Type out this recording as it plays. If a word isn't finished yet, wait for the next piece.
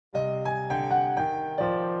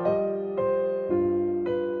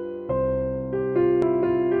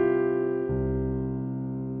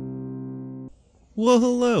Well,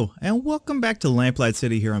 hello, and welcome back to Lamplight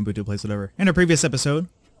City here on Buto Plays Whatever. In our previous episode,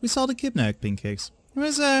 we solved a kidnapping case.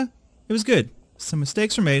 It was good. Some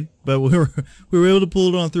mistakes were made, but we were able to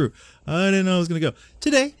pull it on through. I didn't know it was gonna go.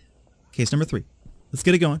 Today, case number 3. Let's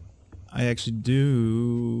get it going. I actually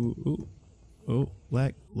do.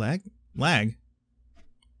 Lag.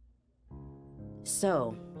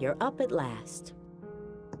 So you're up at last.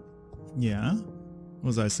 Yeah.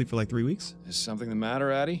 Was I asleep for like 3 weeks? Is something the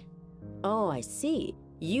matter, Addie? Oh, I see.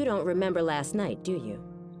 You don't remember last night, do you?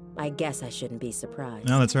 I guess I shouldn't be surprised.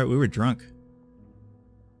 No, that's right. We were drunk.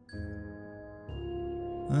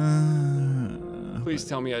 Please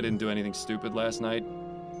tell me I didn't do anything stupid last night.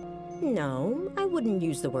 No, I wouldn't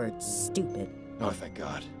use the word stupid. Oh, thank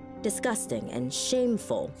God. Disgusting and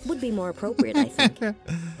shameful would be more appropriate, I think.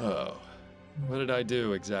 Oh. What did I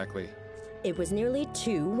do exactly? It was nearly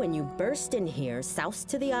 2 when you burst in here, soused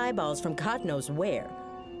to the eyeballs from God knows where.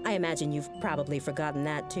 I imagine you've probably forgotten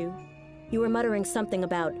that too. You were muttering something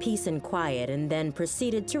about peace and quiet and then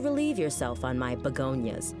proceeded to relieve yourself on my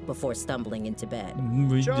begonias before stumbling into bed.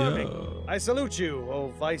 Charming. I salute you, O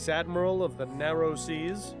Vice Admiral of the Narrow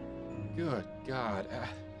Seas. Good God.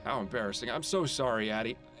 How embarrassing. I'm so sorry,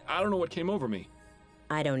 Addie. I don't know what came over me.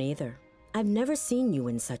 I don't either. I've never seen you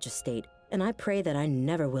in such a state, and I pray that I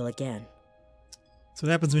never will again. That's what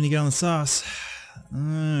happens when you get on the sauce.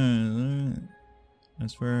 I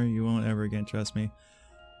swear you won't ever again, trust me.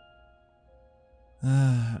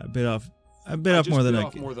 I bit off more than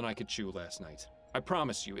I could chew last night. I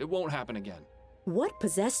promise you, it won't happen again. What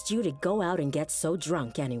possessed you to go out and get so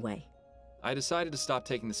drunk anyway? I decided to stop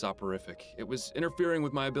taking the soporific. It was interfering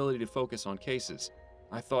with my ability to focus on cases.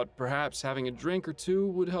 I thought perhaps having a drink or two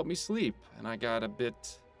would help me sleep, and I got a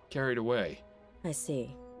bit carried away. I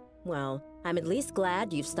see. Well, I'm at least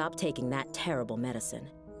glad you've stopped taking that terrible medicine.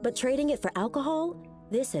 But trading it for alcohol?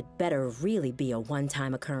 This had better really be a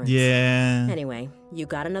one-time occurrence. Yeah. Anyway, you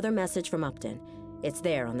got another message from Upton. It's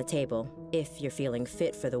there on the table, if you're feeling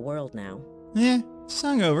fit for the world now. Yeah,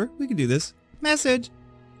 song over. We can do this. Message!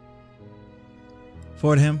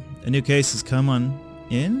 Fordham, a new case has come on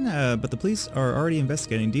in, but the police are already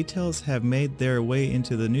investigating. Details have made their way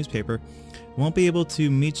into the newspaper. Won't be able to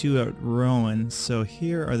meet you at Rowan, so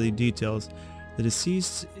here are the details. The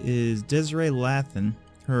deceased is Desiree Lathan.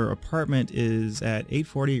 Her apartment is at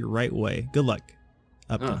 840 Right Way. Good luck,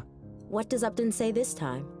 Upton. Huh. What does Upton say this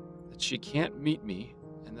time? That she can't meet me,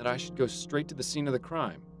 and that I should go straight to the scene of the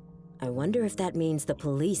crime. I wonder if that means the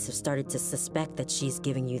police have started to suspect that she's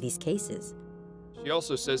giving you these cases. She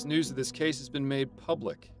also says news of this case has been made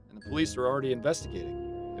public, and the police are already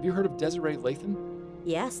investigating. Have you heard of Desiree Lathan?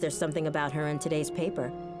 Yes, there's something about her in today's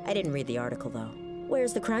paper. I didn't read the article, though.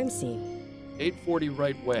 Where's the crime scene? 840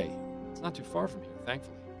 Right Way. It's not too far from here,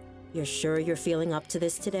 thankfully. You're sure you're feeling up to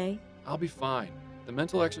this today? I'll be fine. The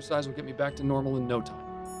mental exercise will get me back to normal in no time.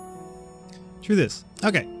 True this.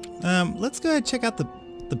 Okay, let's go ahead and check out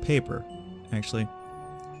the paper, actually.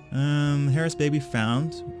 Harris baby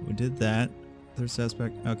found. We did that. Third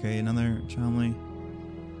suspect. Okay, another Chomley.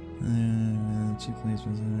 Chief police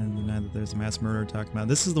denied that there's a mass murder talking about.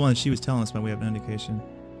 This is the one that she was telling us about. We have no indication.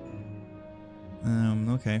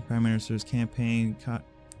 Okay. Prime Minister's campaign.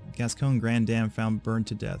 Gascon Grand Dam found burned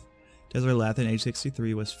to death. Desiree Lathan, age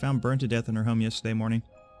 63, was found burned to death in her home yesterday morning.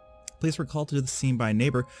 Police were called to the scene by a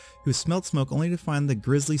neighbor who smelled smoke only to find the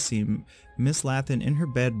grisly scene. Miss Lathan in her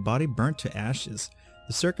bed, body burnt to ashes.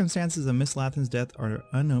 The circumstances of Miss Lathan's death are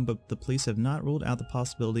unknown, but the police have not ruled out the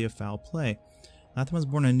possibility of foul play. Lathan was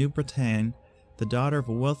born in New Bretagne, the daughter of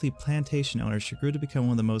a wealthy plantation owner. She grew to become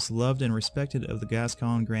one of the most loved and respected of the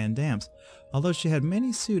Gascon Grand Dames. Although she had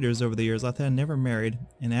many suitors over the years, Lathan never married.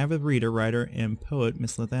 An avid reader, writer, and poet,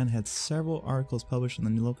 Miss Lathan had several articles published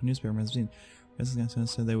in the local newspaper magazine. Residents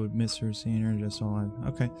said they would miss her, seeing her just all on.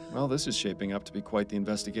 Okay. Well, this is shaping up to be quite the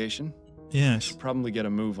investigation. Yes. I should probably get a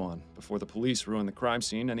move on before the police ruin the crime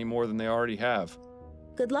scene any more than they already have.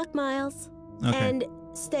 Good luck, Miles. Okay. And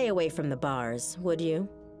stay away from the bars, would you?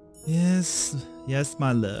 Yes,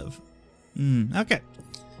 my love. Okay.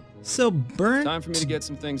 So burnt. Time for me to get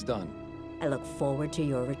some things done. I look forward to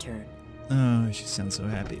your return. Oh, she sounds so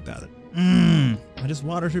happy about it. I just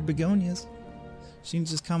watered her begonias. She can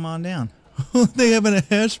just come on down. They have a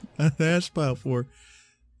hash pile for.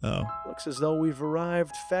 Oh. Looks as though we've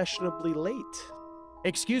arrived fashionably late.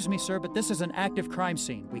 Excuse me, sir, but this is an active crime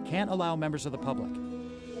scene. We can't allow members of the public.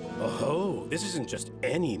 Oh, this isn't just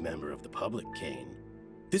any member of the public, Kane.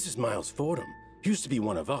 This is Miles Fordham. He used to be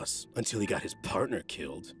one of us until he got his partner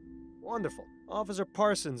killed. Wonderful. Officer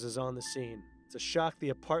Parsons is on the scene. It's a shock the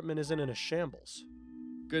apartment isn't in a shambles.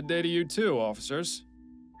 Good day to you too, officers.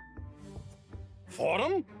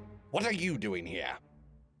 Fordham? What are you doing here?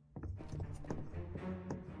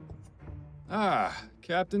 Ah,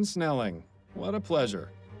 Captain Snelling. What a pleasure.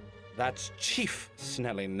 That's Chief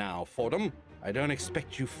Snelling now, Fordham. I don't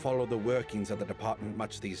expect you follow the workings of the department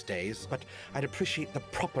much these days, but I'd appreciate the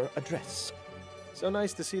proper address. So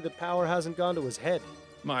nice to see that power hasn't gone to his head.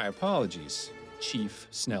 My apologies, Chief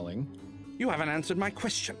Snelling. You haven't answered my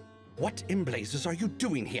question. What in blazes are you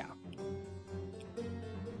doing here?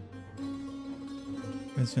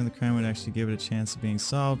 Considering the crime would actually give it a chance of being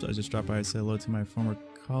solved, I just dropped by to say hello to my former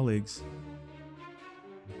colleagues.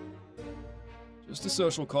 Just a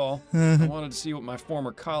social call. I wanted to see what my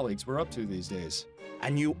former colleagues were up to these days.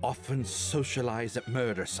 And you often socialize at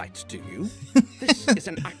murder sites, do you? This is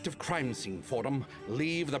an active crime scene, Fordham.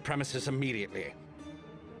 Leave the premises immediately.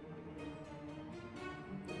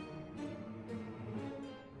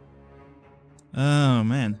 Oh,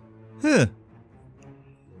 man. Huh.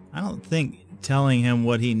 I don't think telling him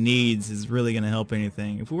what he needs is really going to help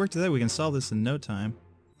anything. If we work together, we can solve this in no time.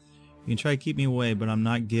 You can try to keep me away, but I'm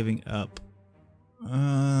not giving up.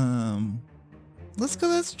 Let's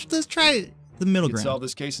try the middle We could ground. solve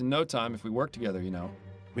this case in no time if we work together, you know.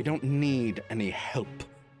 We don't need any help.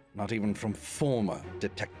 Not even from former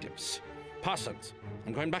detectives. Parsons,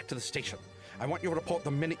 I'm going back to the station. I want you to report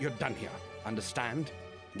the minute you're done here. Understand?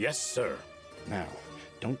 Yes, sir. Now,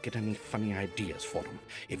 don't get any funny ideas, Fordham.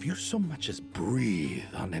 If you so much as breathe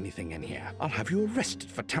on anything in here, I'll have you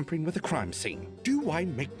arrested for tampering with a crime scene. Do I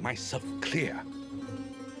make myself clear?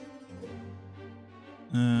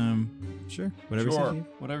 Sure. Whatever you say.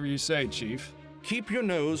 Whatever you say, Chief. Keep your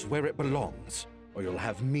nose where it belongs, or you'll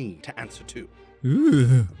have me to answer to.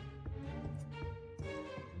 Ooh.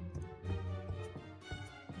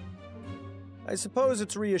 I suppose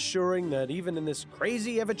it's reassuring that even in this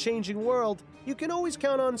crazy, ever-changing world, you can always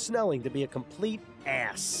count on Snelling to be a complete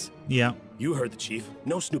ass. Yeah. You heard the chief.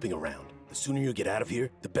 No snooping around. The sooner you get out of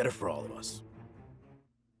here, the better for all of us.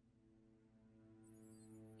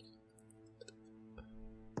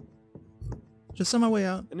 Just on my way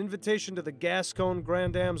out. An invitation to the Gascon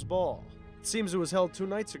Grand Dame's ball. It seems it was held 2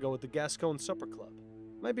 nights ago at the Gascon Supper Club.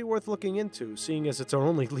 Might be worth looking into, seeing as it's our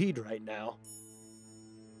only lead right now.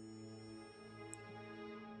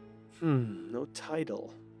 No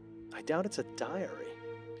title. I doubt it's a diary.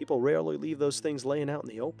 People rarely leave those things laying out in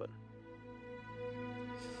the open.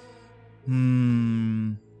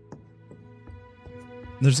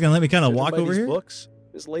 They're just gonna let me kind of walk over here? Books,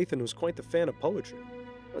 Miss Lathan was quite the fan of poetry.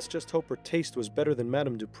 Let's just hope her taste was better than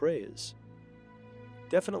Madame Dupre's.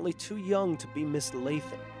 Definitely too young to be Miss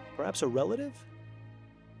Lathan. Perhaps a relative?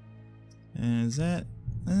 Is that,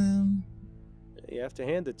 You have to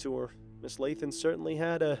hand it to her. Miss Lathan certainly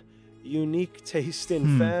had a unique taste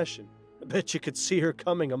in fashion. I bet you could see her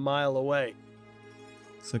coming a mile away.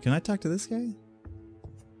 So can I talk to this guy?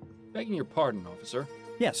 Begging your pardon, officer.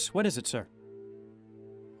 Yes, what is it, sir?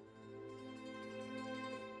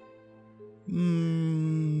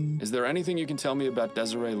 Is there anything you can tell me about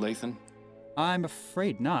Desiree Lathan? I'm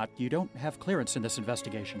afraid not. You don't have clearance in this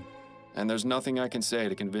investigation. And there's nothing I can say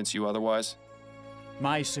to convince you otherwise?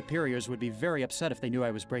 My superiors would be very upset if they knew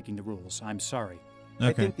I was breaking the rules. I'm sorry. Okay.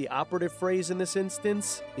 I think the operative phrase in this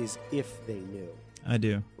instance is if they knew. I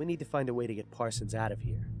do. We need to find a way to get Parsons out of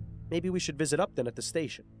here. Maybe we should visit Upton at the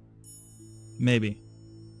station. Maybe.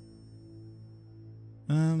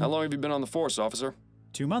 How long have you been on the force, officer?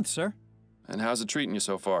 2 months, sir. And how's it treating you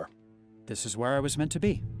so far? This is where I was meant to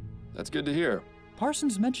be. That's good to hear.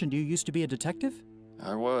 Parsons mentioned you used to be a detective?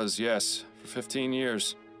 I was, yes, for 15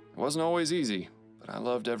 years. It wasn't always easy, but I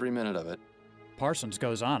loved every minute of it. Parsons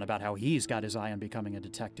goes on about how he's got his eye on becoming a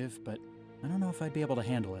detective, but I don't know if I'd be able to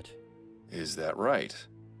handle it. Is that right?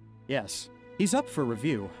 Yes. He's up for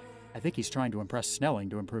review. I think he's trying to impress Snelling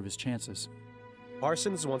to improve his chances.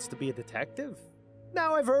 Parsons wants to be a detective?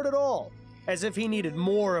 Now I've heard it all. As if he needed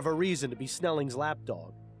more of a reason to be Snelling's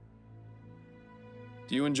lapdog.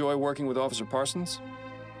 Do you enjoy working with Officer Parsons?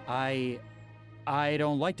 I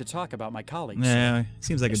don't like to talk about my colleagues. Yeah,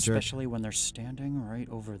 seems like a jerk. Especially when they're standing right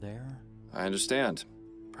over there. I understand.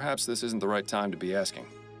 Perhaps this isn't the right time to be asking.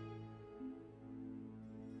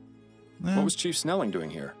 Well, What was Chief Snelling doing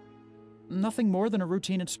here? Nothing more than a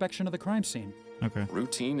routine inspection of the crime scene. okay.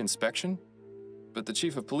 Routine inspection? But the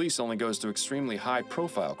Chief of Police only goes to extremely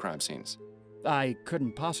high-profile crime scenes. I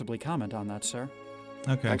couldn't possibly comment on that, sir.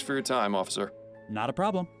 Okay. Thanks for your time, officer. Not a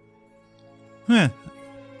problem. Huh.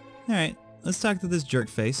 Alright, let's talk to this jerk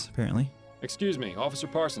face, apparently. Excuse me, Officer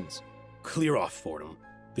Parsons. Clear off, Fordham.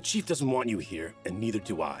 The chief doesn't want you here, and neither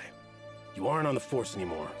do I. You aren't on the force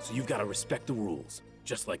anymore, so you've got to respect the rules,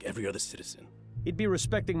 just like every other citizen. He'd be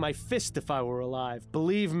respecting my fist if I were alive,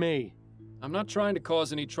 believe me. I'm not trying to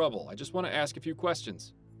cause any trouble. I just want to ask a few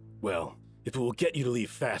questions. Well, if it will get you to leave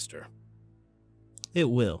faster. It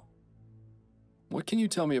will. What can you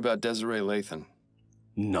tell me about Desiree Lathan?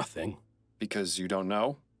 Nothing. Because you don't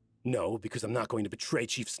know? No, because I'm not going to betray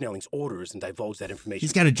Chief Snelling's orders and divulge that information.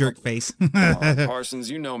 He's got a jerk face. Come on, Parsons,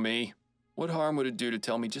 you know me. What harm would it do to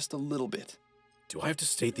tell me just a little bit? Do I have to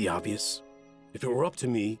state the obvious? If it were up to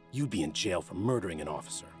me, you'd be in jail for murdering an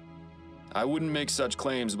officer. I wouldn't make such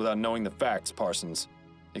claims without knowing the facts, Parsons.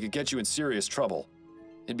 It could get you in serious trouble.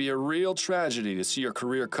 It'd be a real tragedy to see your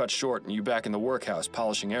career cut short and you back in the workhouse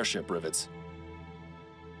polishing airship rivets.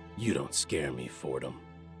 You don't scare me, Fordham.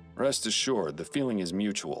 Rest assured, the feeling is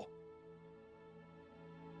mutual.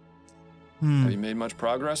 Have you made much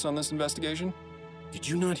progress on this investigation? Did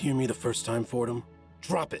you not hear me the first time, Fordham?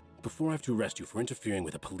 Drop it before I have to arrest you for interfering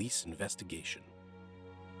with a police investigation.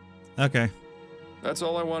 Okay. That's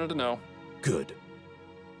all I wanted to know. Good.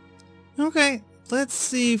 Okay, let's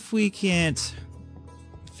see if we can't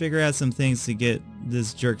figure out some things to get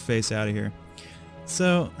this jerk face out of here.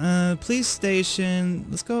 So, police station.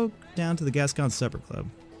 Let's go down to the Gascon Supper Club.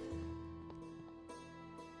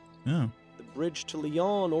 Oh. The bridge to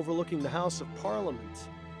Lyon overlooking the House of Parliament.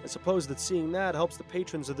 I suppose that seeing that helps the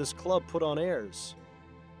patrons of this club put on airs.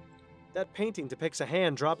 That painting depicts a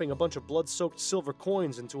hand dropping a bunch of blood-soaked silver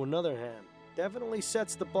coins into another hand. Definitely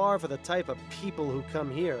sets the bar for the type of people who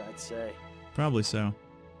come here, I'd say. Probably so.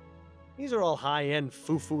 These are all high-end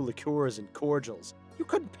foo-foo liqueurs and cordials. You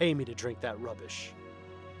couldn't pay me to drink that rubbish.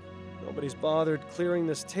 Nobody's bothered clearing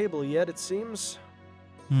this table yet, it seems.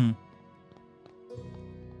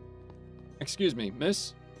 Excuse me,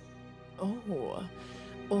 miss? Oh,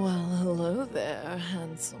 well, hello there,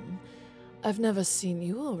 handsome. I've never seen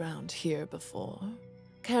you around here before.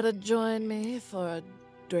 Care to join me for a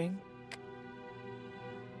drink?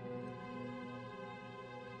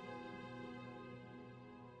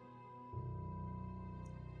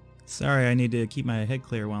 Sorry, I need to keep my head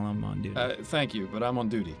clear while I'm on duty. Thank you, but I'm on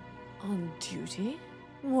duty. On duty?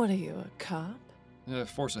 What are you, a cop?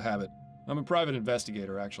 Force of habit. I'm a private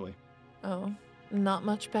investigator, actually. Oh, not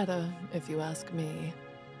much better, if you ask me.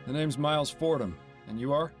 The name's Miles Fordham, and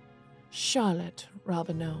you are? Charlotte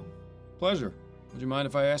Robineau. Pleasure. Would you mind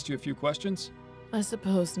if I asked you a few questions? I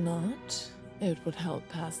suppose not. It would help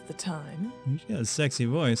pass the time. You got a sexy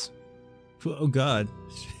voice. Oh God,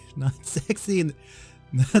 not sexy in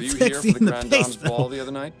not Were you here sexy for the in the Grand face, Dame's ball though. the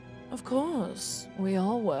other night? Of course, we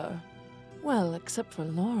all were. Well, except for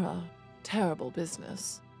Laura. Terrible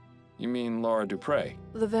business. You mean Laura Dupre?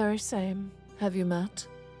 The very same. Have you met?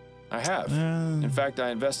 I have. In fact, I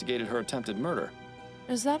investigated her attempted murder.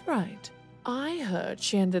 Is that right? I heard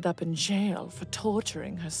she ended up in jail for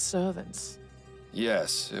torturing her servants.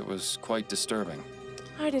 Yes, it was quite disturbing.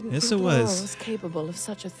 I didn't Yes, think it Laura was. was capable of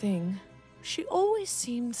such a thing. She always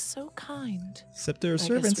seemed so kind. Except their I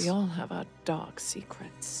servants. guess we all have our dark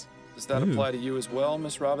secrets. Does that Ooh. apply to you as well,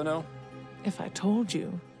 Miss Robineau? If I told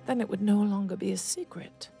you, then it would no longer be a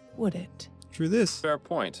secret, would it? True this. Fair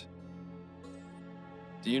point.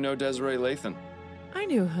 Do you know Desiree Lathan? I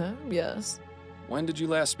knew her, yes. When did you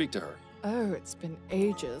last speak to her? Oh, it's been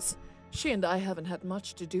ages. She and I haven't had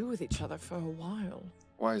much to do with each other for a while.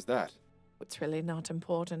 Why is that? It's really not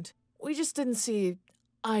important. We just didn't see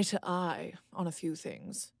eye to eye on a few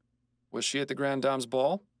things. Was she at the Grand Dame's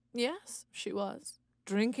ball? Yes, she was.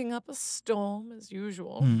 Drinking up a storm, as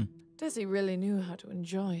usual. Desi really knew how to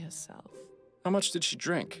enjoy herself. How much did she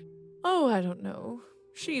drink? Oh, I don't know.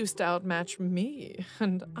 She used to outmatch me,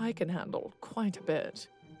 and I can handle quite a bit.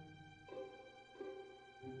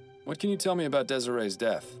 What can you tell me about Desiree's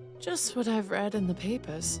death? Just what I've read in the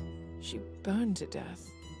papers. She burned to death.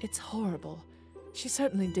 It's horrible. She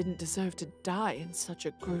certainly didn't deserve to die in such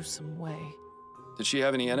a gruesome way. Did she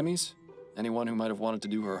have any enemies? Anyone who might have wanted to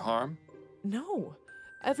do her harm? No.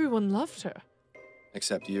 Everyone loved her.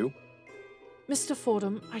 Except you? Mr.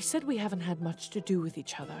 Fordham, I said we haven't had much to do with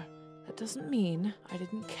each other. That doesn't mean I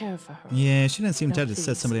didn't care for her. Yeah, she didn't seem Now, to set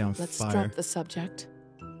please, somebody on let's fire. drop the subject.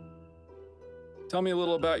 Tell me a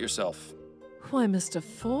little about yourself. Why, Mr.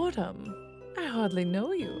 Fordham, I hardly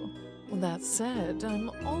know you. That said,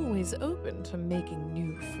 I'm always open to making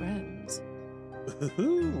new friends.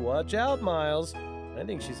 Ooh, watch out, Miles. I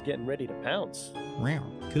think she's getting ready to pounce. Wow,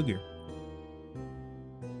 cougar.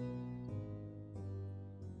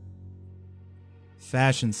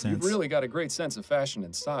 Fashion sense. You've really got a great sense of fashion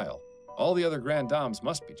and style. All the other Grand Dames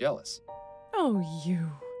must be jealous. Oh, you.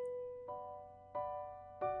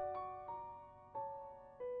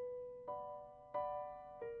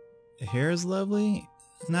 The hair is lovely.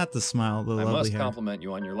 Not the smile, the I lovely must hair. compliment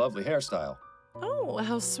you on your lovely hairstyle. Oh,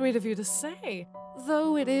 how sweet of you to say.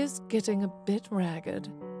 though it is getting a bit ragged.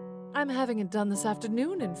 I'm having it done this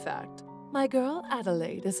afternoon, in fact. My girl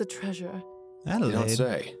Adelaide is a treasure. You don't Adelaide.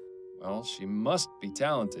 say. Well, she must be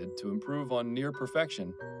talented to improve on near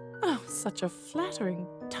perfection. Oh, such a flattering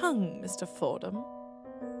tongue, Mr. Fordham.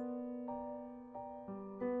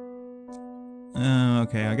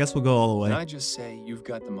 Okay, I guess we'll go all the Can way. I just say you've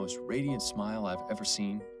got the most radiant smile I've ever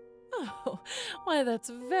seen? Oh, why, that's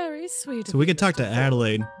very sweet So of we you, could talk Mr. to Fordham.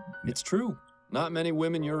 Adelaide. It's true. Not many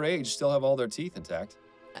women your age still have all their teeth intact.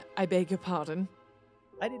 I beg your pardon.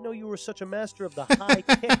 I didn't know you were such a master of the high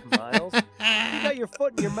kick, Miles. You got your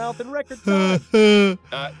foot in your mouth in record time.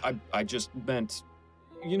 I just meant...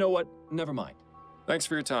 You know what? Never mind. Thanks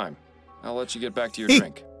for your time. I'll let you get back to your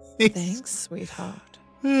drink. Thanks, sweetheart.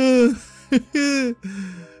 That's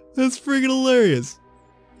freaking hilarious.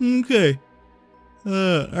 Okay.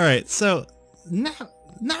 Alright, so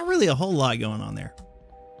not really a whole lot going on there.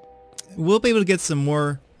 We'll be able to get some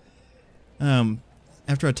more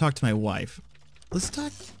after I talk to my wife. Let's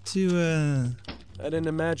talk to I didn't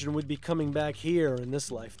imagine we'd be coming back here in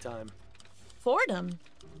this lifetime. Fordham,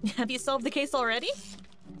 have you solved the case already?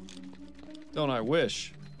 Don't I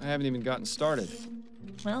wish? I haven't even gotten started.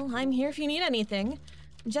 Well, I'm here if you need anything.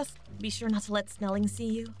 Just be sure not to let Snelling see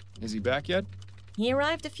you. Is he back yet? He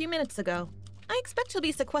arrived a few minutes ago. I expect he'll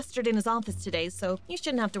be sequestered in his office today, so you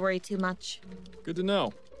shouldn't have to worry too much. Good to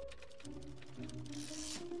know.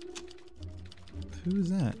 who is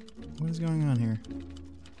that? What is going on here?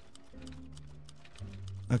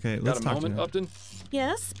 Okay, let's Got a talk moment, to her. Upton?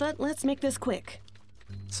 Yes, but let's make this quick.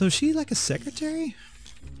 So is she like a secretary?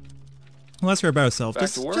 Well, ask her about herself. Back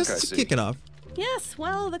just to work, just I to see. kick it off. Yes,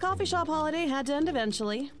 well, the coffee shop holiday had to end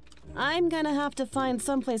eventually. I'm gonna have to find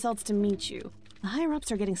someplace else to meet you. The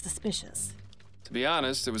higher-ups are getting suspicious. To be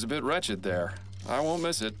honest, it was a bit wretched there. I won't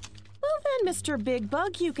miss it. Well then, Mr. Big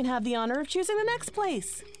Bug, you can have the honor of choosing the next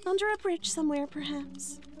place. Under a bridge somewhere,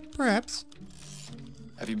 perhaps. Perhaps.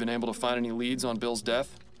 Have you been able to find any leads on Bill's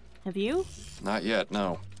death? Have you? Not yet,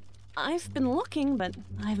 no. I've been looking, but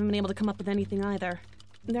I haven't been able to come up with anything either.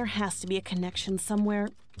 There has to be a connection somewhere.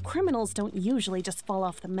 Criminals don't usually just fall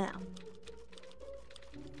off the map.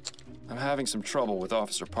 I'm having some trouble with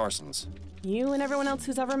Officer Parsons. You and everyone else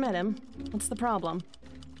who's ever met him. What's the problem?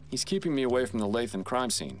 He's keeping me away from the Lathan crime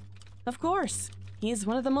scene. Of course. He's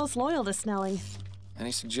one of the most loyal to Snelling.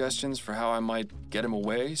 Any suggestions for how I might get him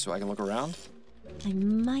away so I can look around? I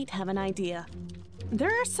might have an idea. There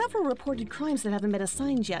are several reported crimes that haven't been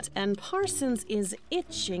assigned yet, and Parsons is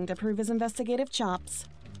itching to prove his investigative chops.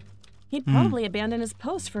 He'd probably abandon his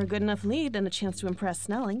post for a good enough lead and a chance to impress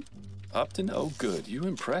Snelling. Upton, oh good, you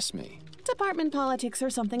impress me. Department politics are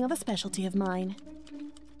something of a specialty of mine.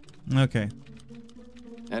 Okay.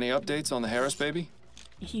 Any updates on the Harris baby?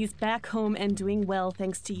 He's back home and doing well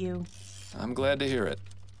thanks to you. I'm glad to hear it.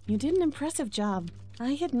 You did an impressive job.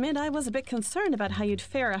 I admit I was a bit concerned about how you'd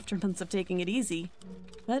fare after months of taking it easy.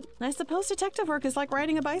 But I suppose detective work is like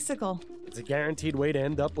riding a bicycle. It's a guaranteed way to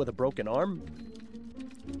end up with a broken arm.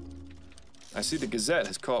 I see the Gazette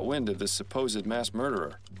has caught wind of this supposed mass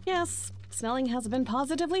murderer. Yes, Snelling has been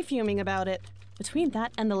positively fuming about it. Between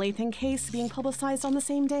that and the Lathan case being publicized on the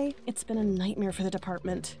same day, it's been a nightmare for the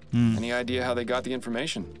department. Any idea how they got the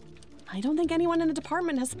information? I don't think anyone in the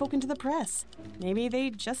department has spoken to the press. Maybe they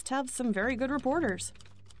just have some very good reporters.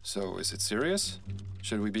 So, is it serious?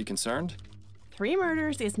 Should we be concerned? 3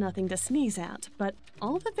 murders is nothing to sneeze at, but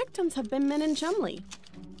all the victims have been men in Chumley.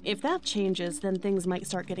 If that changes, then things might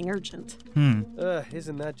start getting urgent.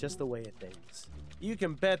 Isn't that just the way of things? You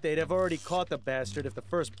can bet they'd have already caught the bastard if the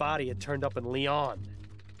first body had turned up in Leon.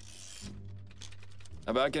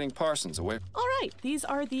 About getting Parsons away. All right, these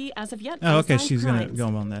are the as-of-yet Oh, okay, unsigned she's crimes.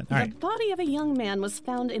 gonna go on that. All The right. body of a young man was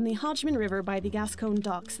found in the Hodgman River by the Gascon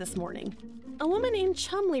docks this morning. A woman in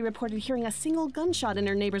Chumley reported hearing a single gunshot in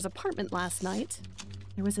her neighbor's apartment last night.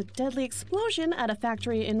 There was a deadly explosion at a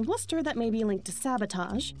factory in Worcester that may be linked to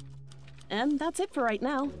sabotage. And that's it for right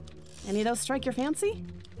now. Any of those strike your fancy?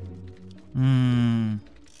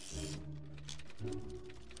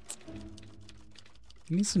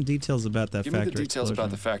 Give me some details about that Give me factory the details explosion.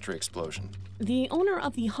 about the factory explosion. The owner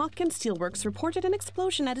of the Hawkins Steelworks reported an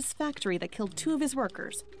explosion at his factory that killed 2 of his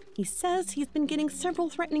workers. He says he's been getting several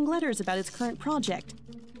threatening letters about his current project.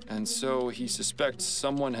 And so he suspects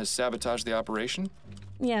someone has sabotaged the operation?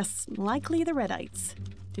 Yes, likely the Redites.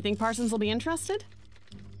 Do you think Parsons will be interested?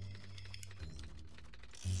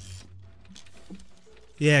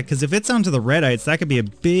 Yeah, because if it's onto the Redites, that could be a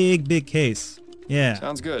big, big case. Yeah.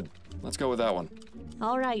 Sounds good. Let's go with that one.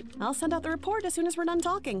 All right, I'll send out the report as soon as we're done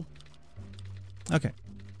talking. Okay.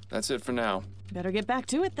 That's it for now. Better get back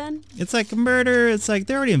to it then. It's like a murder. It's like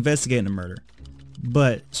they're already investigating a murder.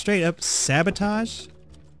 But straight up sabotage?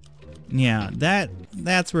 Yeah,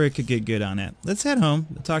 that's where it could get good on it. Let's head home.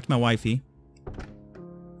 Talk to my wifey.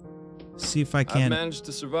 See if I can... I've managed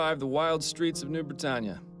to survive the wild streets of New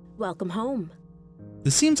Bretagne. Welcome home.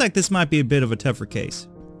 This seems like this might be a bit of a tougher case.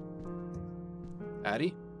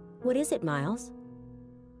 Addie? What is it, Miles?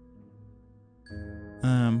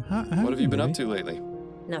 What have you been up to lately?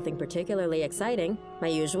 Nothing particularly exciting. My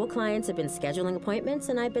usual clients have been scheduling appointments,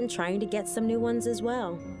 and I've been trying to get some new ones as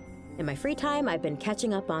well. In my free time, I've been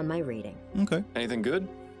catching up on my reading. Okay. Anything good?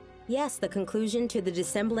 Yes, the conclusion to the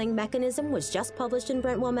dissembling mechanism was just published in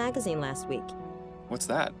Brentwell magazine last week. What's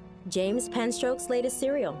that? James Penstroke's latest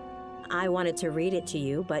serial. I wanted to read it to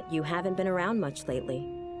you, but you haven't been around much lately.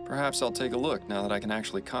 Perhaps I'll take a look now that I can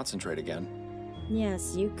actually concentrate again.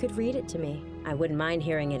 Yes, you could read it to me. I wouldn't mind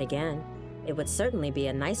hearing it again. It would certainly be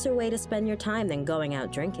a nicer way to spend your time than going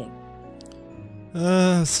out drinking.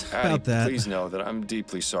 About Addie, that. please know that I'm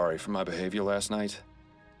deeply sorry for my behavior last night.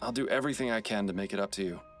 I'll do everything I can to make it up to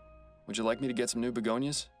you. Would you like me to get some new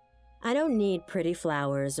begonias? I don't need pretty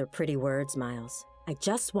flowers or pretty words, Miles. I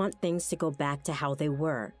just want things to go back to how they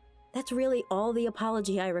were. That's really all the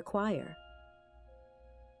apology I require.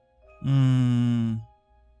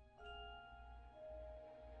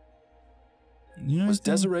 You know Was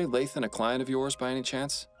anything? Desiree Lathan a client of yours by any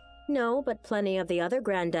chance? No, but plenty of the other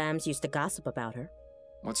grand dames used to gossip about her.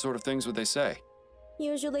 What sort of things would they say?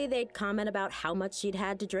 Usually they'd comment about how much she'd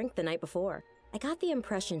had to drink the night before. I got the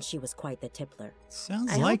impression she was quite the tippler.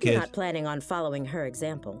 Sounds I like hope you're it. not planning on following her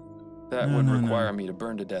example. That No, would no, no. require me to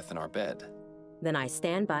burn to death in our bed. Then I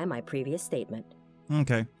stand by my previous statement.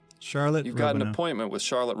 Okay. Charlotte You've got an Robineau. appointment with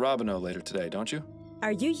Charlotte Robineau later today, don't you?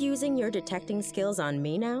 Are you using your detecting skills on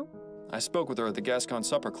me now? I spoke with her at the Gascon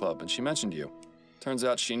Supper Club, and she mentioned you. Turns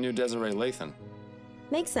out she knew Desiree Lathan.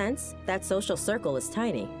 Makes sense. That social circle is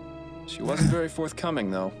tiny. She wasn't very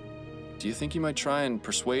forthcoming, though. Do you think you might try and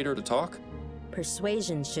persuade her to talk?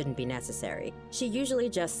 Persuasion shouldn't be necessary. She usually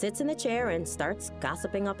just sits in the chair and starts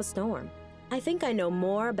gossiping up a storm. I think I know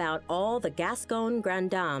more about all the Gascon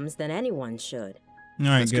grand dames than anyone should. All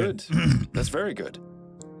right, That's good. That's very good.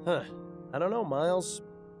 Huh. I don't know, Miles.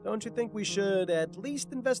 Don't you think we should at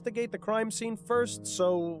least investigate the crime scene first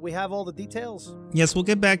so we have all the details? Yes, we'll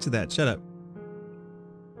get back to that. Shut up.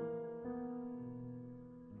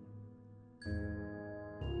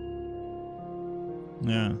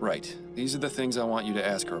 Yeah. Right. These are the things I want you to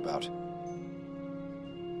ask her about.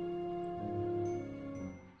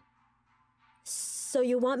 So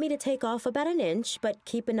you want me to take off about an inch, but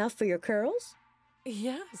keep enough for your curls?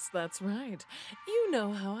 Yes, that's right. You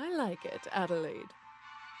know how I like it, Adelaide.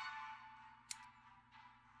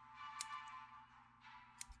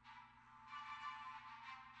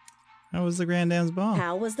 How was the Grand Dame's ball?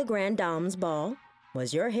 How was the grand dame's ball?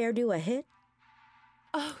 Was your hairdo a hit?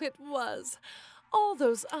 Oh, it was. All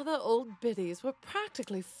those other old biddies were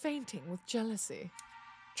practically fainting with jealousy.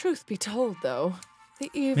 Truth be told, though, the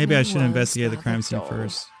evening Maybe I should was investigate the rather crime scene dull.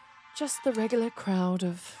 first. Just the regular crowd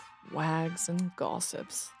of wags and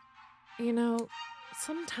gossips. You know,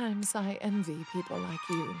 sometimes I envy people like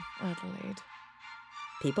you, Adelaide.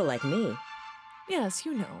 People like me. Yes,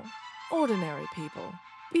 you know, ordinary people.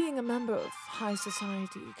 Being a member of high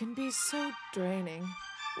society can be so draining.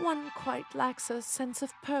 One quite lacks a sense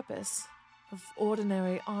of purpose, of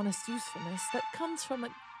ordinary honest usefulness that comes from a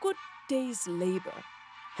good day's labor.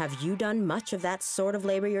 Have you done much of that sort of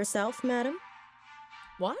labor yourself, madam?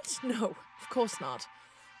 What? No, of course not.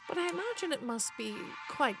 But I imagine it must be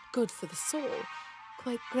quite good for the soul,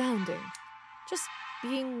 quite grounding. Just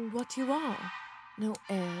being what you are. No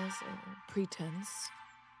airs or pretense.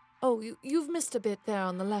 Oh, you've missed a bit there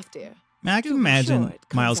on the left ear. Man, I can Do be imagine sure it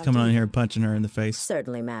comes Miles out coming on deep. here and punching her in the face.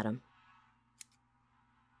 Certainly, madam.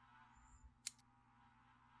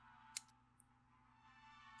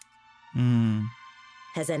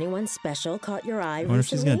 Has anyone special caught your eye I wonder if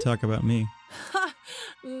she's recently? going to talk about me. Ha!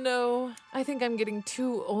 No, I think I'm getting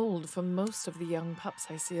too old for most of the young pups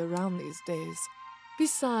I see around these days.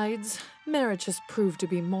 Besides, marriage has proved to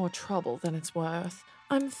be more trouble than it's worth.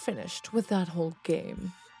 I'm finished with that whole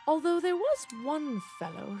game. Although there was one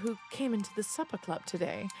fellow who came into the supper club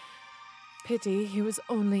today. Pity he was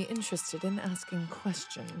only interested in asking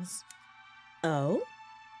questions. Oh?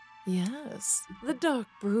 Yes, the dark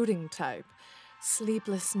brooding type.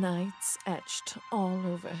 Sleepless nights etched all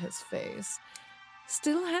over his face.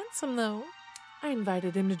 Still handsome, though. I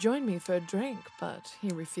invited him to join me for a drink, but he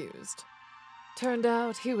refused. Turned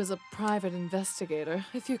out he was a private investigator,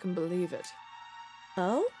 if you can believe it.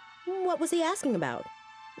 Oh? What was he asking about?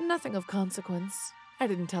 Nothing of consequence. I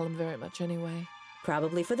didn't tell him very much anyway.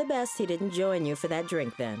 Probably for the best he didn't join you for that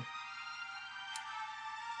drink then.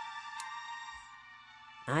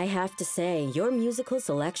 I have to say, your musical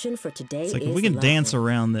selection for today It's like is if we can lovely. dance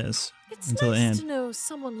around this It's until the nice end. to know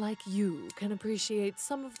someone like you can appreciate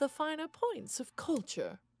some of the finer points of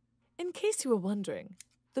culture. In case you were wondering,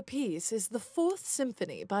 the piece is the Fourth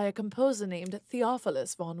Symphony by a composer named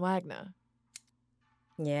Theophilus von Wagner.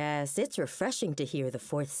 Yes, it's refreshing to hear the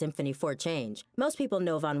Fourth Symphony for a change. Most people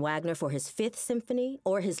know von Wagner for his Fifth Symphony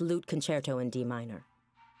or his Lute Concerto in D minor.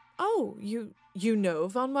 Oh, you know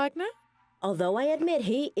von Wagner? Although I admit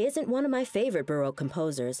he isn't one of my favorite Baroque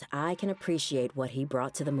composers, I can appreciate what he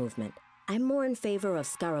brought to the movement. I'm more in favor of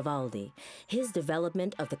Scaravaldi. His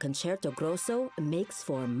development of the Concerto Grosso makes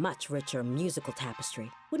for a much richer musical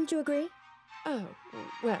tapestry. Wouldn't you agree? Oh,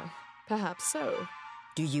 well, perhaps so.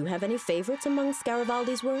 Do you have any favorites among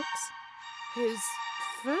Scaravaldi's works? His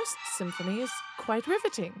First Symphony is quite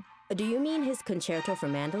riveting. Do you mean his Concerto for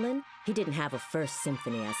Mandolin? He didn't have a First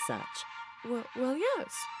Symphony as such. Well,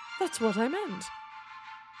 yes. That's what I meant.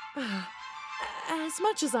 As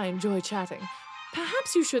much as I enjoy chatting,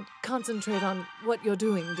 perhaps you should concentrate on what you're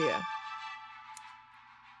doing, dear.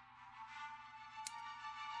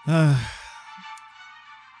 All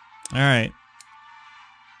right.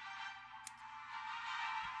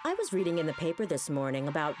 I was reading in the paper this morning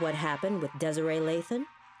about what happened with Desiree Lathan.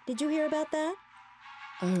 Did you hear about that?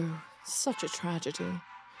 Oh, such a tragedy.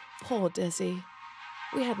 Poor Desi.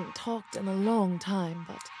 We hadn't talked in a long time,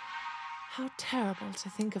 but how terrible to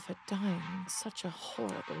think of her dying in such a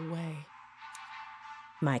horrible way.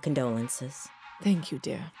 My condolences. Thank you,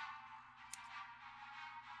 dear.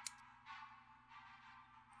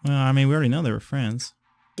 Well, I mean, we already know they were friends.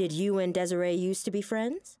 Did you and Desiree used to be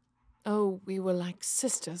friends? Oh, we were like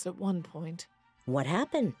sisters at one point. What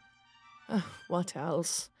happened? What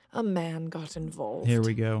else? A man got involved. Here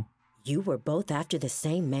we go. You were both after the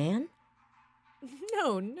same man?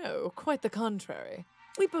 No, quite the contrary.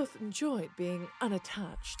 We both enjoyed being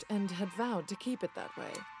unattached and had vowed to keep it that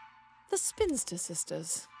way. The Spinster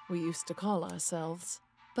Sisters, we used to call ourselves.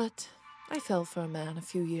 But I fell for a man a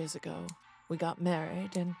few years ago. We got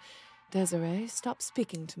married, and Desiree stopped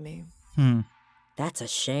speaking to me. That's a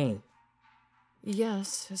shame.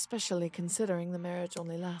 Yes, especially considering the marriage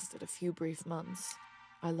only lasted a few brief months.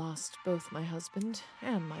 I lost both my husband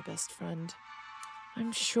and my best friend.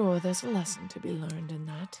 I'm sure there's a lesson to be learned in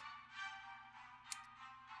that.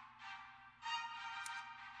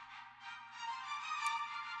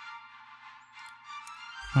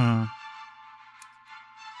 Huh.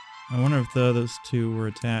 I wonder if those two were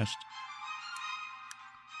attached.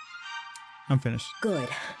 I'm finished. Good.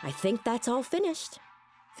 I think that's all finished.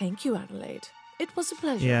 Thank you, Adelaide. It was a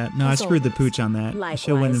pleasure. Yeah, no, I as screwed the always. pooch on that. I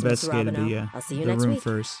should have Likewise, Miss investigated Robino. I'll see you the next room week.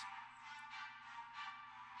 first.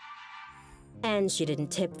 And she didn't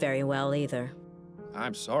tip very well either.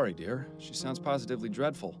 I'm sorry, dear. She sounds positively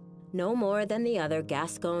dreadful. No more than the other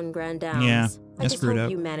Gascon Grandams. Yeah, I I just screwed hope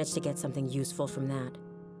up. you managed to get something useful from that.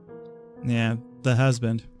 Yeah, the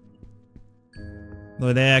husband.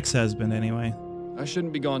 Well, the ex-husband, anyway. I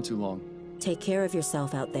shouldn't be gone too long. Take care of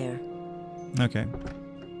yourself out there. Okay.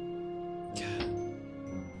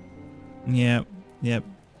 Yep.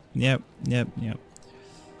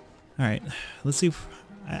 Alright, let's see if...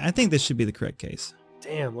 I think this should be the correct case.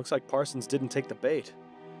 Damn, looks like Parsons didn't take the bait.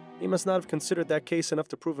 He must not have considered that case enough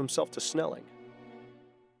to prove himself to Snelling.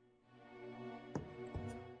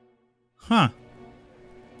 Huh.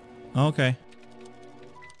 Okay.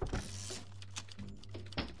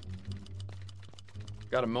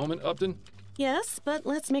 Got a moment, Upton? Yes, but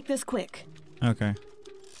let's make this quick. Okay.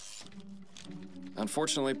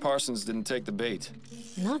 Unfortunately, Parsons didn't take the bait.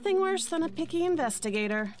 Nothing worse than a picky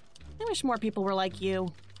investigator. I wish more people were like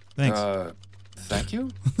you. Thanks. Thank you?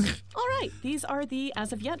 All right, these are the,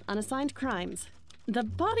 as of yet, unassigned crimes. The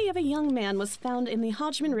body of a young man was found in the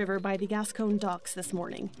Hodgman River by the Gascon docks this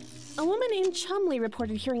morning. A woman in Chumley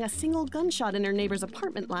reported hearing a single gunshot in her neighbor's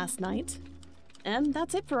apartment last night. And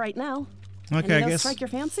that's it for right now. Okay, Any I of those guess... strike your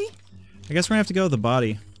fancy? I guess we're gonna have to go with the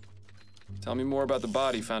body. Tell me more about the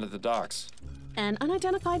body found at the docks. An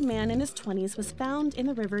unidentified man in his 20s was found in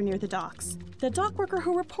the river near the docks. The dock worker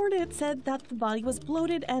who reported it said that the body was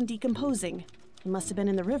bloated and decomposing. It must have been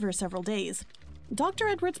in the river several days. Dr.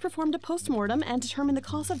 Edwards performed a post-mortem and determined the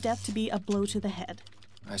cause of death to be a blow to the head.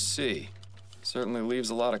 I see. Certainly leaves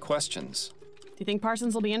a lot of questions. Do you think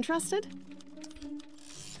Parsons will be interested?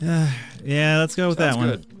 Yeah, let's go with that Sounds one.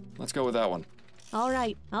 good. Let's go with that one. All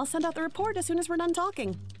right, I'll send out the report as soon as we're done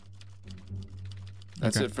talking.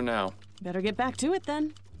 That's Okay. it for now. Better get back to it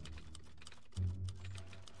then.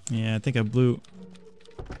 Yeah, I think I blew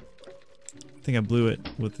it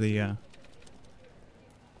with the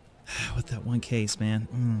with that one case,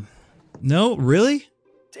 man. No, really?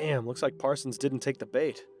 Damn, looks like Parsons didn't take the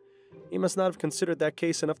bait. He must not have considered that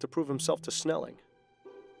case enough to prove himself to Snelling.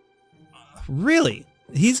 Really?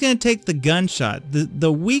 He's going to take the gunshot,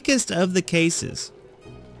 the weakest of the cases.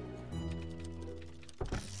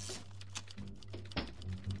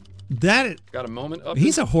 That Got a moment up?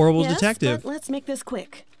 he's a horrible Yes, detective. but let's make this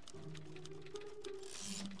quick.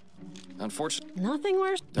 Unfortunately. Nothing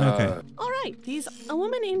worse. Okay. All right, these a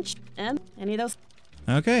woman in and any of those.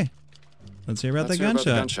 Okay. Let's hear about the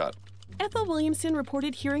gunshot. Ethel Williamson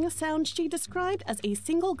reported hearing a sound she described as a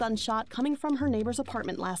single gunshot coming from her neighbor's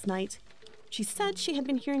apartment last night. She said she had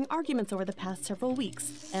been hearing arguments over the past several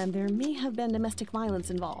weeks, and there may have been domestic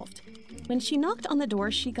violence involved. When she knocked on the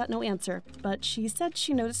door, she got no answer, but she said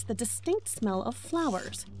she noticed the distinct smell of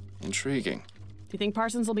flowers. Intriguing. Do you think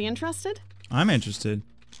Parsons will be interested? I'm interested.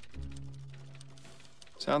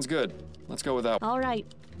 Sounds good. Let's go with that. All right,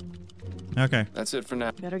 Okay. That's it for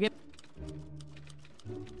now. better get.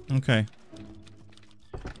 Okay.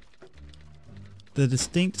 The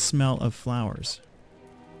distinct smell of flowers.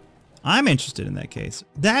 I'm interested in that case.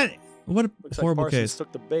 What a Looks horrible like Parsons case.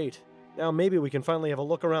 took the bait. Now maybe we can finally have a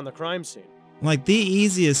look around the crime scene. Like the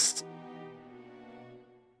easiest.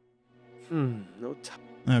 No time.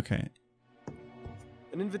 Okay.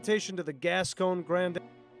 An invitation to the Gascon Grand...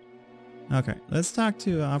 Okay. Let's talk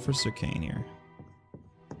to Officer Kane here.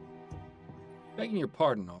 Begging your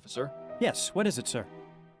pardon, officer. Yes, what is it, sir?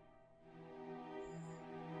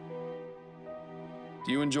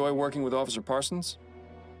 Do you enjoy working with Officer Parsons?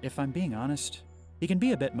 If I'm being honest, he can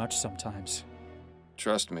be a bit much sometimes.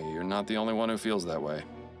 Trust me, you're not the only one who feels that way.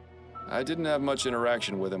 I didn't have much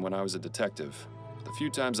interaction with him when I was a detective. The few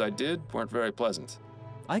times I did weren't very pleasant.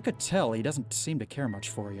 I could tell he doesn't seem to care much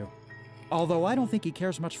for you. Although I don't think he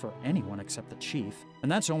cares much for anyone except the chief,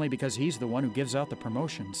 and that's only because he's the one who gives out the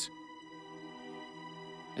promotions.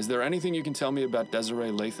 Is there anything you can tell me about Desiree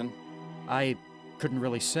Lathan? I couldn't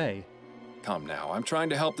really say. Come now, I'm trying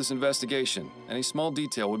to help this investigation. Any small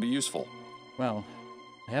detail would be useful. Well,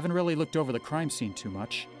 I haven't really looked over the crime scene too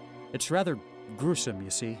much. It's rather gruesome, you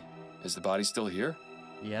see. Is the body still here?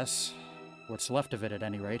 Yes, what's left of it at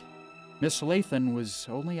any rate. Miss Lathan was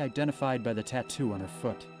only identified by the tattoo on her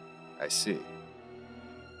foot. I see.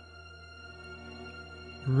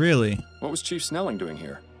 Really? What was Chief Snelling doing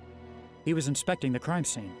here? He was inspecting the crime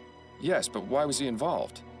scene. Yes, but why was he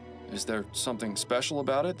involved? Is there something special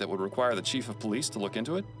about it that would require the chief of police to look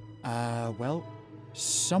into it? Well,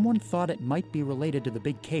 someone thought it might be related to the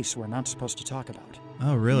big case we're not supposed to talk about.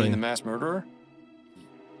 Oh, You really? mean the mass murderer?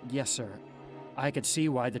 Yes, sir. I could see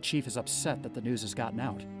why the chief is upset that the news has gotten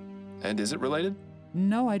out. And is it related?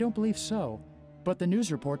 No, I don't believe so. But the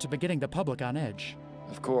news reports have been getting the public on edge.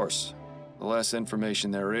 Of course. The less information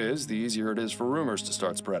there is, the easier it is for rumors to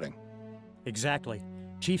start spreading. Exactly.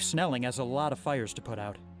 Chief Snelling has a lot of fires to put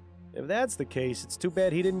out. If that's the case, it's too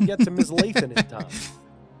bad he didn't get to Miss Lathan in time.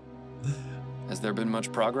 Has there been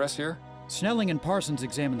much progress here? Snelling and Parsons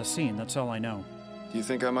examined the scene, that's all I know. Do you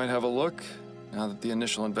think I might have a look, now that the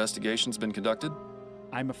initial investigation's been conducted?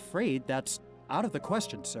 I'm afraid that's out of the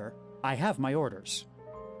question, sir. I have my orders.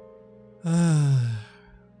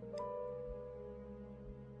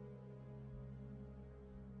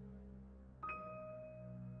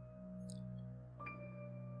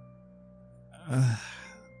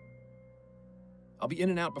 I'll be in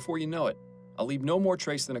and out before you know it. I'll leave no more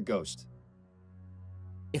trace than a ghost.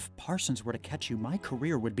 If Parsons were to catch you, my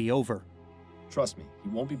career would be over. Trust me, he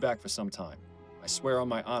won't be back for some time. I swear on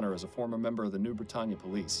my honor as a former member of the New Bretagne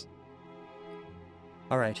police.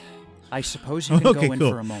 All right. I suppose you can Okay, go in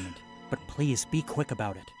cool. for a moment. But please, be quick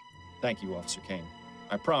about it. Thank you, Officer Kane.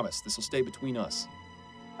 I promise this will stay between us.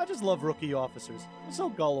 I just love rookie officers. They're so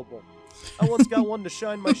gullible. I once got one to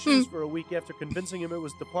shine my shoes for a week after convincing him it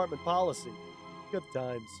was department policy. Good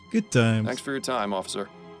times. Good times. Thanks for your time, officer.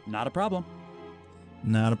 Not a problem.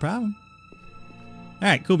 Not a problem. All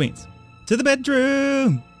right, cool beans. To the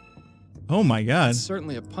bedroom. Oh my God. It's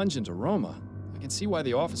certainly a pungent aroma. I can see why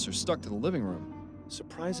the officer stuck to the living room.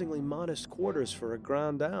 Surprisingly modest quarters for a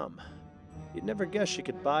grande dame. You'd never guess she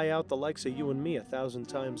could buy out the likes of you and me 1,000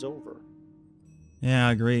 times over. Yeah,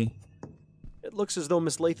 I agree. It looks as though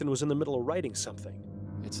Miss Lathan was in the middle of writing something.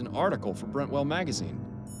 It's an article for Brentwell magazine.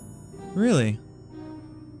 Really?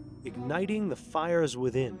 Igniting the fires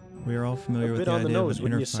within. We are all familiar A with bit the on the idea nose, of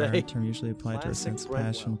an wouldn't inner you fire, say? term usually applied to a Classic sense of Brentwell.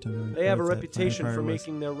 passion. To They have a what that reputation fire for was.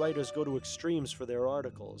 making their writers go to extremes for their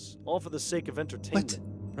articles, all for the sake of entertainment.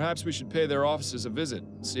 Perhaps we should pay their offices a visit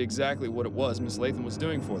and see exactly what it was Miss Lathan was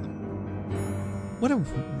doing for them. What a...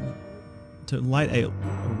 To light a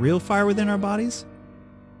real fire within our bodies?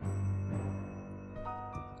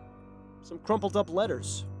 Some crumpled up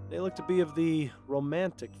letters. They look to be of the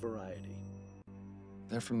romantic variety.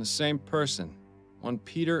 They're from the same person. One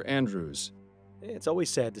Peter Andrews. It's always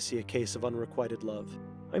sad to see a case of unrequited love.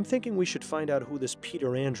 I'm thinking we should find out who this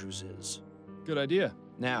Peter Andrews is. Good idea.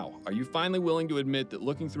 Now, are you finally willing to admit that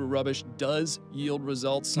looking through rubbish does yield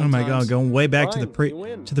results Oh sometimes? my god, going way back to the Fine, you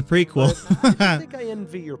win. prequel. But I think I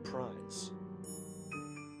envy your prize.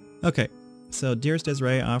 Okay, so dearest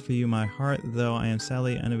Desiree, I offer you my heart, though I am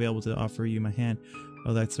sadly unavailable to offer you my hand.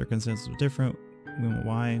 Although that circumstances are different,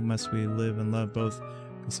 why must we live and love both?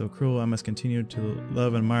 It's so cruel. I must continue to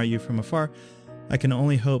love and admire you from afar. I can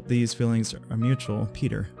only hope these feelings are mutual.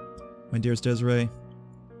 Peter. My dearest Desiree.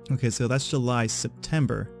 Okay, so that's July,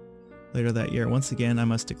 September. Later that year. Once again, I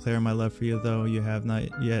must declare my love for you, though you have not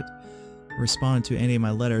yet responded to any of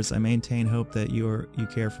my letters. I maintain hope that you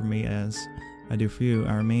care for me as I do for you.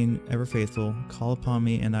 I remain ever faithful. Call upon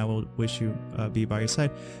me and I will wish you be by your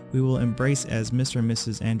side. We will embrace as Mr. and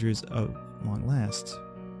Mrs. Andrews of long last.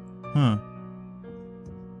 Huh.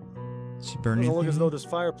 She burned Doesn't look anything? as though this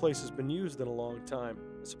fireplace has been used in a long time.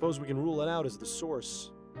 I suppose we can rule it out as the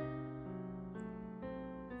source.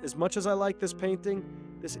 As much as I like this painting,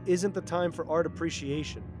 this isn't the time for art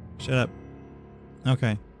appreciation. Shut up.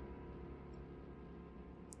 Okay.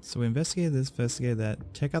 So we investigated this, investigated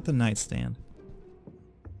that. Check out the nightstand.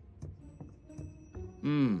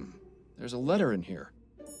 There's a letter in here.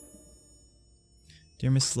 Dear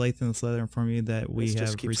Mrs. Lathan, this letter informs you that we This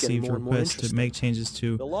just have keeps getting received more and more requests to interesting. make changes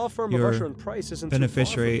to The law firm of your Usher and Price isn't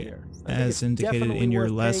beneficiary too far from here. I think as it's indicated definitely in your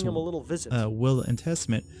worth last paying him a little visit. will and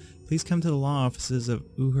testament. Please come to the law offices of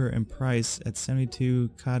Uher and Price at 72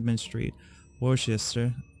 Codman Street,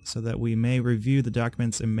 Worcester, so that we may review the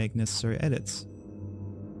documents and make necessary edits.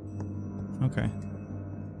 Okay.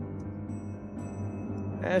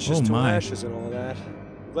 Ashes Oh to my. ashes and all that.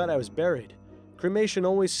 I'm glad I was buried. Cremation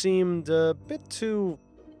always seemed a bit too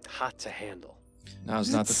hot to handle.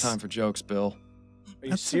 Now's not the time for jokes, Bill. Are you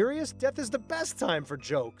That's serious? Death is the best time for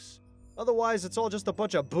jokes. Otherwise, it's all just a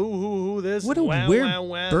bunch of boo-hoo-hoo this, What a wah, weird wah,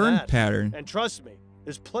 wah, burn that. pattern. And trust me,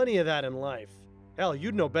 there's plenty of that in life. Hell,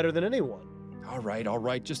 you'd know better than anyone. All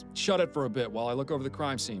right. Just shut it for a bit while I look over the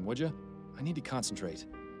crime scene, would you? I need to concentrate.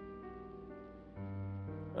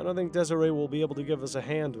 I don't think Desiree will be able to give us a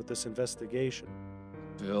hand with this investigation.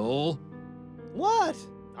 Bill? What?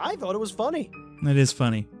 I thought it was funny. That is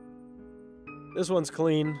funny. This one's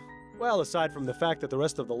clean. Well, aside from the fact that the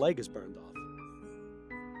rest of the leg is burned off.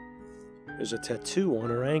 There's a tattoo on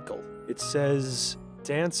her ankle. It says,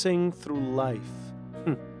 "Dancing through life."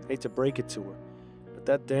 Hate to break it to her, but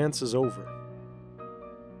that dance is over.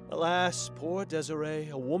 Alas, poor Desiree,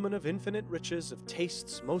 a woman of infinite riches, of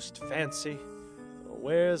tastes most fancy. Well,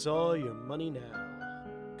 where's all your money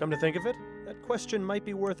now? Come to think of it, that question might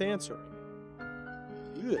be worth answering.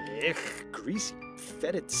 Ugh, greasy,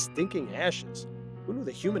 fetid, stinking ashes. Who knew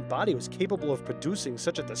the human body was capable of producing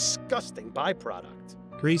such a disgusting byproduct?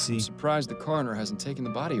 Greasy. I'm surprised the coroner hasn't taken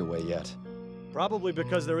the body away yet. Probably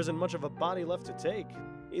because there isn't much of a body left to take.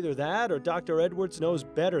 Either that or Dr. Edwards knows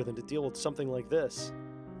better than to deal with something like this.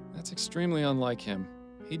 That's extremely unlike him.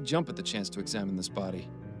 He'd jump at the chance to examine this body.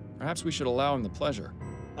 Perhaps we should allow him the pleasure.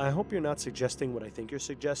 I hope you're not suggesting what I think you're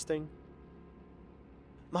suggesting.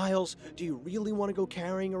 Miles, do you really want to go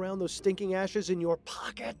carrying around those stinking ashes in your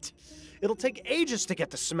pocket? It'll take ages to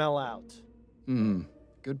get the smell out.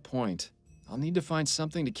 Good point. I'll need to find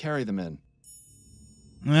something to carry them in.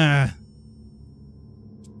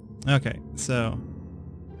 Okay, so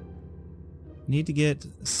need to get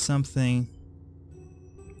something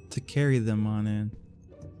to carry them on in.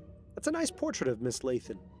 That's a nice portrait of Miss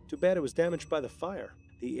Lathan. Too bad it was damaged by the fire.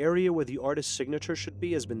 The area where the artist's signature should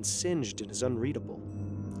be has been singed and is unreadable.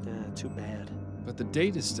 Too bad. But the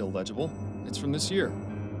date is still legible. It's from this year.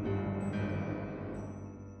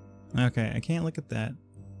 Okay, I can't look at that.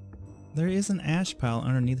 There is an ash pile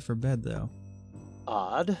underneath her bed, though.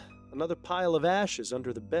 Odd. Another pile of ashes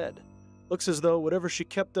under the bed. Looks as though whatever she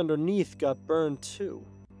kept underneath got burned too.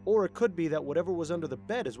 Or it could be that whatever was under the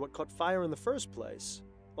bed is what caught fire in the first place.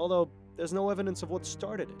 Although, there's no evidence of what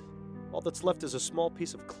started it. All that's left is a small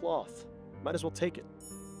piece of cloth. Might as well take it.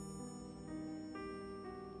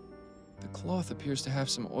 The cloth appears to have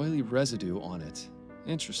some oily residue on it.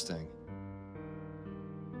 Interesting.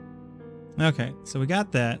 Okay, so we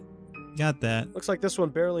got that. Got that. Looks like this one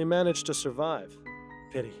barely managed to survive.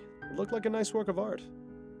 Pity. It looked like a nice work of art.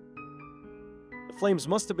 The flames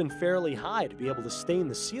must have been fairly high to be able to stain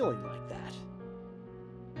the ceiling like that.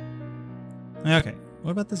 Okay,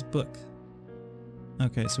 what about this book?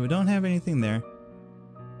 Okay, so we don't have anything there.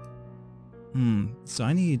 So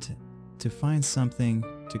I need to find something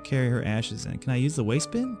to carry her ashes in. Can I use the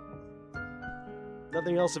waste bin?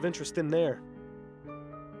 Nothing else of interest in there.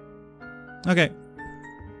 Okay.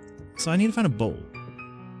 So I need to find a bowl.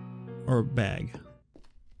 Or a bag.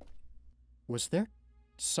 Was there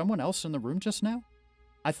someone else in the room just now?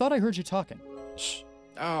 I thought I heard you talking. Shh.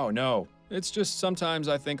 Oh, no. It's just sometimes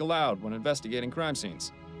I think aloud when investigating crime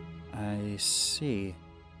scenes. I see.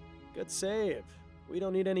 Good save. We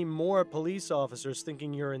don't need any more police officers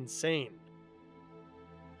thinking you're insane.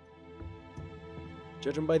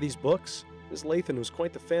 Judging by these books, Miss Lathan was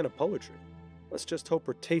quite the fan of poetry. Let's just hope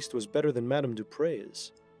her taste was better than Madame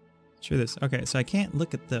Dupre's. Sure this. Okay, so I can't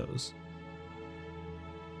look at those.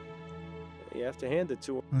 You have to hand it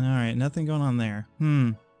to her. Alright, nothing going on there.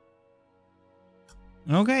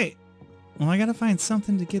 Okay. Well, I gotta find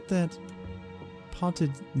something to get that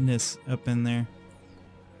pottedness up in there.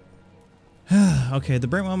 Okay, the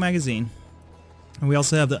Brentwell magazine. And we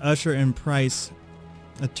also have the Usher and Price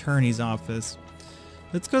attorney's office.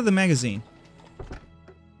 Let's go to the magazine.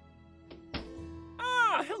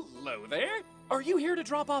 Ah, hello there. Are you here to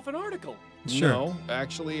drop off an article? Sure. No,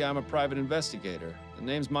 actually, I'm a private investigator. The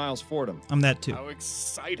name's Miles Fordham. I'm that too. How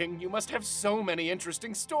exciting. You must have so many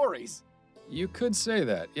interesting stories. You could say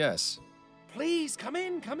that, yes. Please, come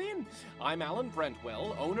in, come in. I'm Alan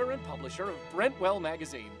Brentwell, owner and publisher of Brentwell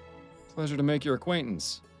Magazine. Pleasure to make your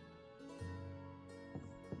acquaintance.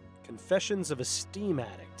 Confessions of a Steam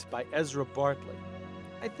Addict by Ezra Bartlett.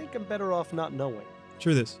 I think I'm better off not knowing.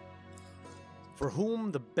 True this. For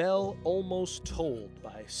Whom the Bell Almost Tolled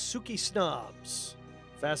by Suki Snobs.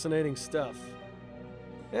 Fascinating stuff.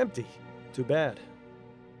 Empty. Too bad.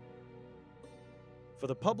 For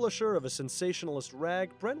the publisher of a sensationalist rag,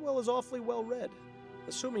 Brentwell is awfully well read.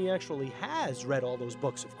 Assuming he actually has read all those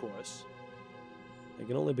books, of course. I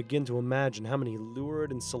can only begin to imagine how many lurid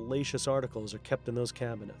and salacious articles are kept in those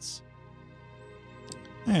cabinets.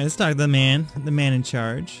 Alright, let's talk to the man in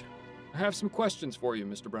charge. I have some questions for you,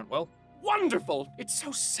 Mr. Brentwell. Wonderful! It's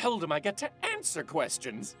so seldom I get to answer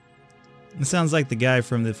questions. It sounds like the guy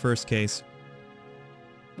from the first case.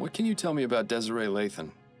 What can you tell me about Desiree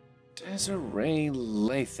Lathan? Desiree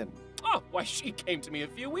Lathan. Oh, why, she came to me a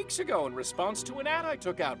few weeks ago in response to an ad I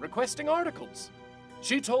took out requesting articles.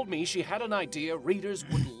 She told me she had an idea readers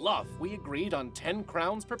would love. We agreed on 10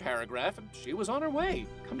 crowns per paragraph, and she was on her way.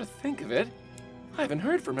 Come to think of it, I haven't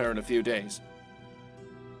heard from her in a few days.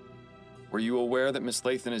 Were you aware that Miss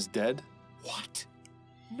Lathan is dead? What?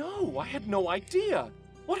 No, I had no idea.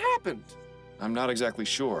 What happened? I'm not exactly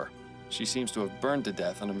sure. She seems to have burned to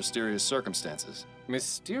death under mysterious circumstances.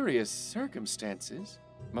 Mysterious circumstances?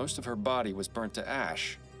 Most of her body was burnt to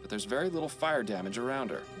ash, but there's very little fire damage around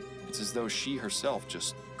her. It's as though she herself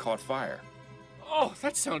just caught fire. Oh,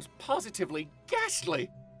 that sounds positively ghastly.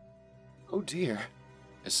 Oh dear.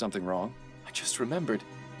 Is something wrong? I just remembered.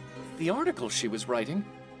 The article she was writing.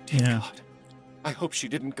 Dear God. I hope she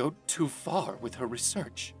didn't go too far with her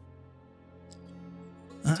research.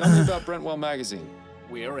 Tell me about Brentwell Magazine.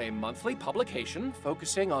 We're a monthly publication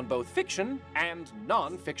focusing on both fiction and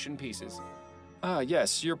non-fiction pieces. Ah,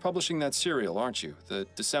 yes, you're publishing that serial, aren't you? The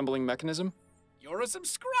Dissembling Mechanism? You're a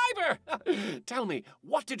subscriber! Tell me,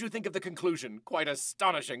 what did you think of the conclusion? Quite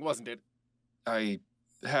astonishing, wasn't it? I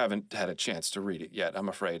haven't had a chance to read it yet, I'm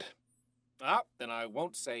afraid. Ah, then I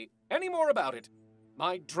won't say any more about it.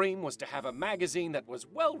 My dream was to have a magazine that was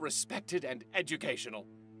well-respected and educational.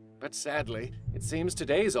 But sadly, it seems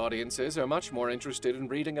today's audiences are much more interested in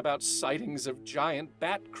reading about sightings of giant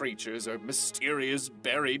bat creatures or mysterious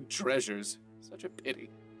buried treasures. Such a pity.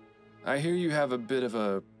 I hear you have a bit of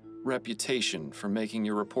a reputation for making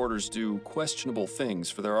your reporters do questionable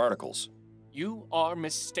things for their articles. You are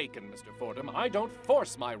mistaken, Mr. Fordham. I don't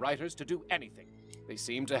force my writers to do anything. They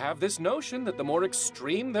seem to have this notion that the more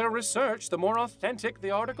extreme their research, the more authentic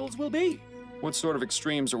the articles will be. What sort of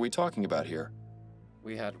extremes are we talking about here?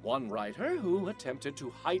 We had one writer who attempted to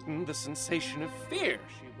heighten the sensation of fear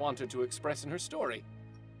she wanted to express in her story.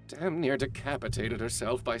 Damn near decapitated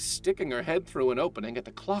herself by sticking her head through an opening at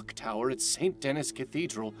the clock tower at St. Denis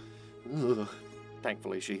Cathedral. Ugh.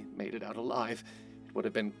 Thankfully, she made it out alive. It would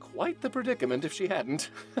have been quite the predicament if she hadn't.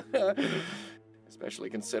 Especially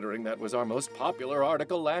considering that was our most popular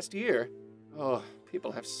article last year. Oh,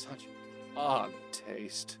 people have such odd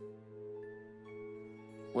taste.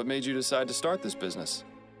 What made you decide to start this business?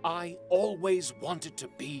 I always wanted to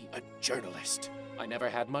be a journalist. I never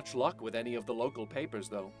had much luck with any of the local papers,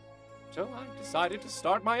 though. So I decided to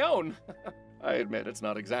start my own. I admit it's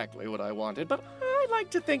not exactly what I wanted, but I like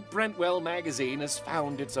to think Brentwell Magazine has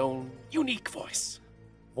found its own unique voice.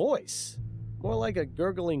 Voice? More like a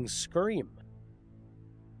gurgling scream.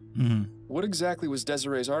 What exactly was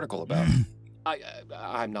Desiree's article about?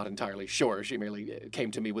 I'm not entirely sure. She merely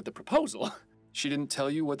came to me with the proposal. She didn't tell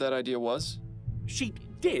you what that idea was? She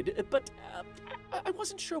did, but I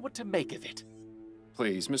wasn't sure what to make of it.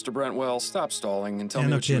 Please, Mr. Brentwell, stop stalling and tell Yeah,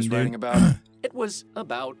 me no what she was kidding, writing dude. about. It was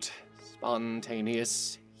about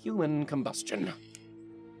spontaneous human combustion.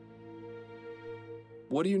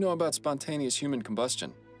 What do you know about spontaneous human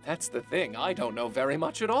combustion? That's the thing, I don't know very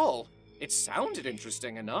much at all. It sounded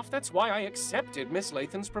interesting enough, that's why I accepted Miss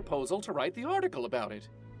Lathan's proposal to write the article about it.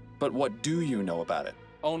 But what do you know about it?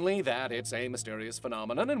 Only that it's a mysterious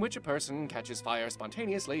phenomenon in which a person catches fire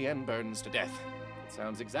spontaneously and burns to death. It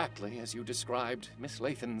sounds exactly as you described Miss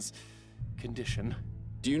Lathan's condition.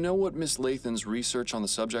 Do you know what Miss Lathan's research on the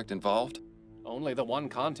subject involved? Only the one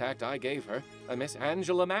contact I gave her, a Miss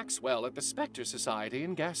Angela Maxwell at the Spectre Society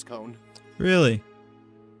in Gascone. Really?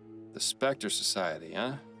 The Spectre Society,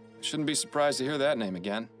 huh? I shouldn't be surprised to hear that name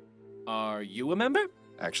again. Are you a member?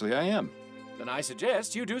 Actually, I am. Then I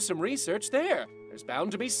suggest you do some research there. There's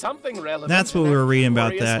bound to be something relevant. That's in what we that were reading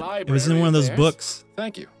about glorious that. It was in library one of those theirs. books.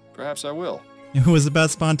 Thank you. Perhaps I will. It was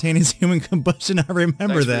about spontaneous human combustion. I remember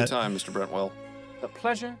Thanks for your that. time, Mr. Brentwell. The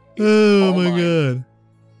pleasure is Oh all my mine.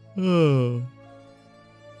 god. Oh.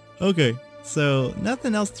 Okay, so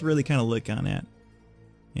nothing else to really kind of look on at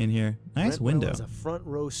in here. Nice Brentwell window. has a front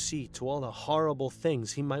row seat to all the horrible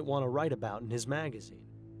things he might want to write about in his magazine.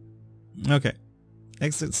 Okay.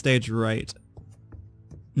 Exit stage right.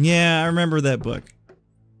 Yeah, I remember that book.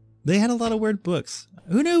 They had a lot of weird books.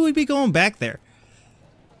 Who knew we'd be going back there?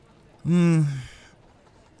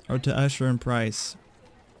 Or to Usher and Price.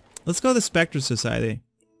 Let's go to the Spectre Society.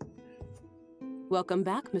 Welcome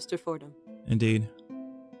back, Mr. Fordham. Indeed.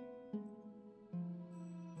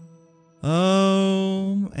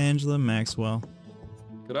 Oh, Angela Maxwell.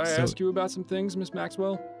 Could I ask you about some things, Miss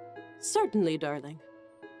Maxwell? Certainly, darling.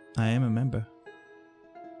 I am a member.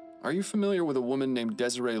 Are you familiar with a woman named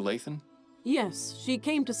Desiree Lathan? Yes, she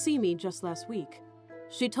came to see me just last week.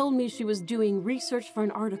 She told me she was doing research for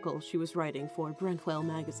an article she was writing for Brentwell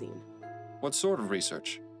magazine. What sort of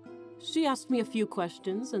research? She asked me a few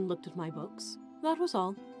questions and looked at my books. That was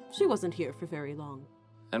all. She wasn't here for very long.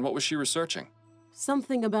 And what was she researching?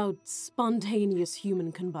 Something about spontaneous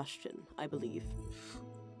human combustion, I believe.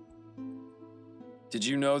 Did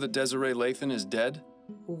you know that Desiree Lathan is dead?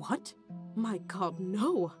 What? My God,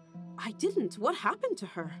 no. I didn't. What happened to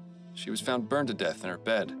her? She was found burned to death in her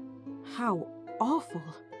bed. How awful.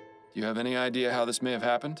 Do you have any idea how this may have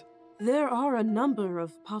happened? There are a number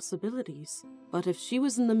of possibilities, but if she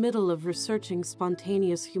was in the middle of researching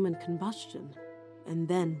spontaneous human combustion, and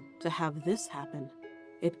then to have this happen,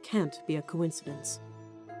 it can't be a coincidence.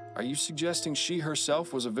 Are you suggesting she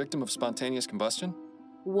herself was a victim of spontaneous combustion?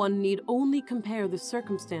 One need only compare the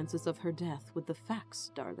circumstances of her death with the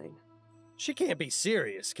facts, darling. She can't be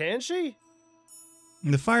serious, can she?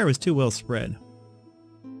 The fire was too well spread.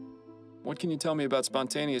 What can you tell me about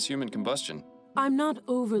spontaneous human combustion? I'm not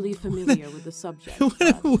overly familiar with the subject, What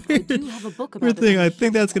a but I weird, do have a book about weird it. thing. on I the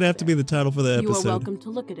think shelf that's going to back have to be there. the title for the You are episode. welcome to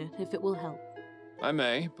look at it if it will help. I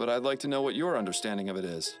may, but I'd like to know what your understanding of it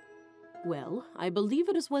is. Well, I believe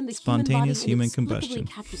it is when the Spontaneous human human body combustion.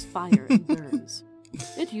 inexplicably catches fire and burns.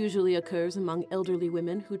 It usually occurs among elderly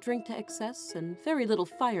women who drink to excess, and very little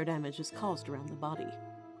fire damage is caused around the body.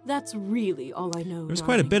 That's really all I know. There's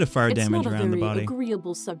quite a bit of fire damage around the It's not a body. very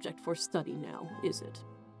agreeable subject for study now, is it?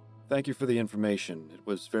 Thank you for the information. It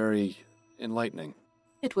was very enlightening.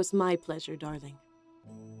 It was my pleasure, darling.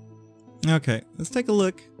 Okay, let's take a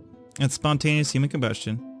look at spontaneous human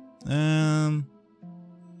combustion.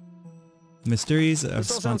 Mysteries of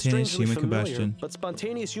This all sounds spontaneous strangely human familiar, combustion. but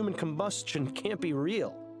spontaneous human combustion can't be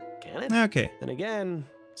real, can it? Okay. Then again,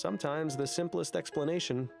 sometimes the simplest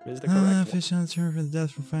explanation is the correct one. Fish on the for the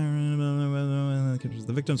death from fire.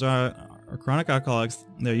 The victims are chronic alcoholics.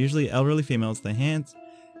 They're usually elderly females. The hands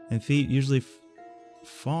and feet usually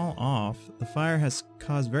fall off. The fire has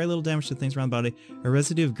caused very little damage to things around the body. A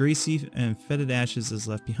residue of greasy and fetid ashes is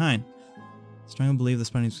left behind. Strongly believe the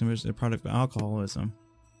spontaneous combustion is a product of alcoholism.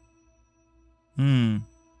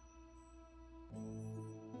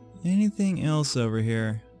 Anything else over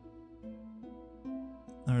here?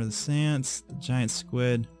 Or the Sans, the giant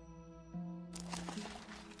squid.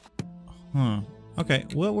 Huh. Okay,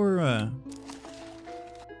 what were,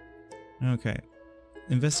 Okay.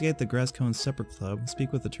 Investigate the Grascone Supper Club.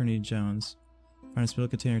 Speak with Attorney Jones. Find a spill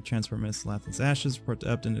container, transport Miss Lathan's ashes, report to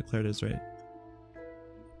Upton, declare it as right.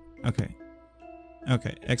 Okay.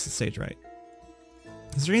 Okay, exit stage right.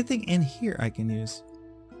 Is there anything in here I can use?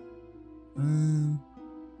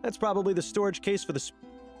 That's probably the storage case for the...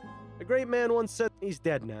 A great man once said he's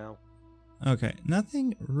dead now. Okay,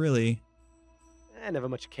 nothing really. I never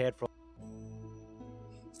much cared for...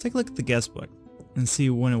 Let's take a look at the guest book. and see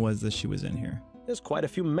when it was that she was in here. There's quite a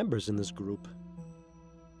few members in this group.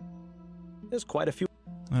 There's quite a few.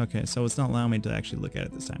 Okay, so it's not allowing me to actually look at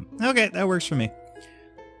it this time. Okay, that works for me.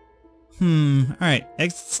 Alright,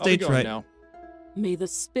 exit I'll be stage going right. now. May the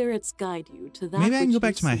spirits guide you to that. Maybe I can which go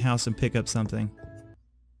back you to my seek. house and pick up something.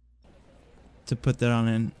 To put that on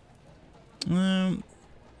in.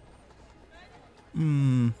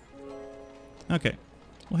 Okay.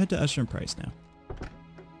 We'll head to Usher and Price now.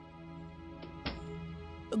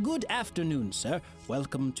 Good afternoon, sir.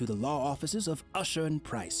 Welcome to the law offices of Usher and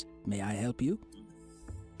Price. May I help you?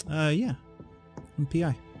 Yeah. I'm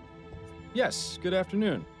PI. Yes, good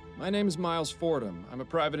afternoon. My name is Miles Fordham. I'm a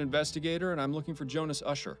private investigator, and I'm looking for Jonas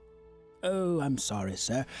Usher. Oh, I'm sorry,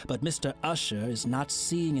 sir, but Mr. Usher is not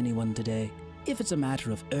seeing anyone today. If it's a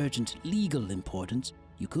matter of urgent legal importance,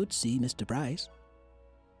 you could see Mr. Price.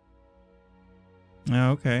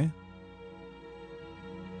 Okay.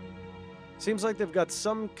 Seems like they've got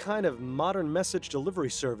some kind of modern message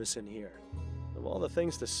delivery service in here. Of all the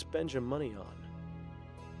things to spend your money on.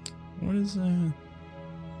 What is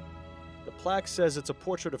The plaque says it's a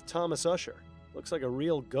portrait of Thomas Usher. Looks like a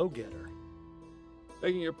real go-getter.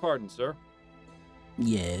 Begging your pardon, sir.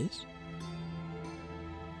 Yes?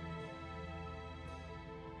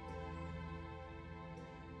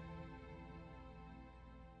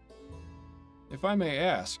 If I may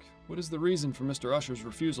ask, what is the reason for Mr. Usher's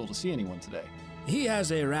refusal to see anyone today? He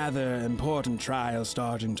has a rather important trial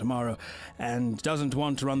starting tomorrow, and doesn't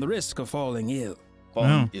want to run the risk of falling ill.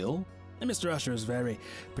 Falling ill? And Mr. Usher is very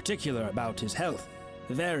particular about his health.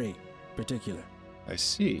 Very particular. I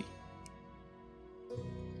see.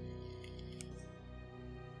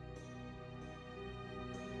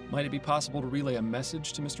 Might it be possible to relay a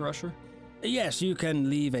message to Mr. Usher? Yes, you can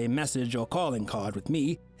leave a message or calling card with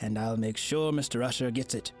me, and I'll make sure Mr. Usher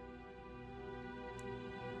gets it.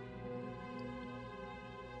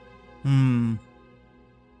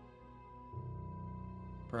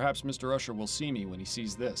 Perhaps Mr. Usher will see me when he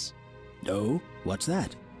sees this. Oh, what's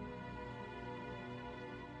that?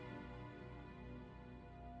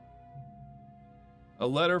 A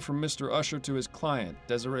letter from Mr. Usher to his client,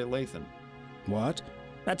 Desiree Lathan. What?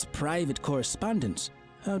 That's private correspondence.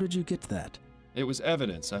 How did you get that? It was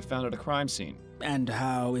evidence I found at a crime scene. And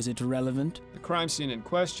how is it relevant? The crime scene in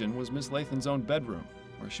question was Miss Lathan's own bedroom,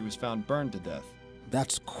 where she was found burned to death.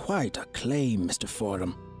 That's quite a claim, Mr.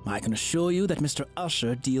 Fordham. I can assure you that Mr.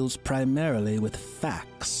 Usher deals primarily with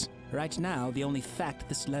facts. Right now, the only fact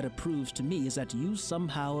this letter proves to me is that you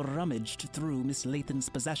somehow rummaged through Miss Lathan's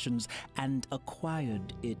possessions and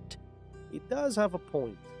acquired it. He does have a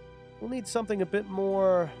point. We'll need something a bit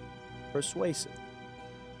more persuasive.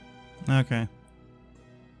 Okay.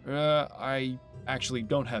 I actually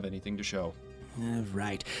don't have anything to show.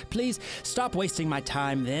 Right. Please stop wasting my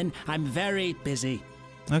time then. I'm very busy.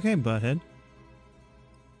 Okay, butthead.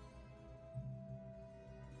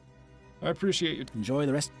 I appreciate you. Enjoy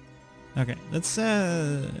the rest. Okay, let's,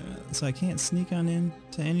 so I can't sneak on in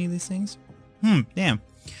to any of these things? Damn.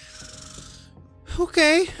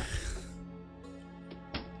 Okay.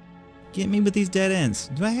 Get me with these dead ends.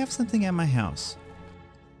 Do I have something at my house?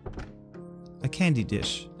 A candy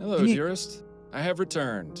dish. Hello, dearest. I have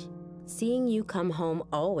returned. Seeing you come home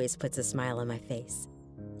always puts a smile on my face.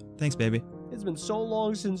 Thanks, baby. It's been so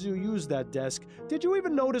long since you used that desk. Did you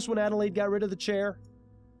even notice when Adelaide got rid of the chair?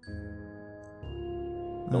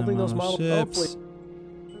 Building those model ships.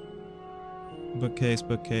 Bookcase,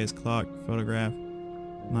 bookcase, clock, photograph.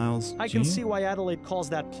 Miles. I can see why Adelaide calls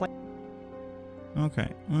that plan.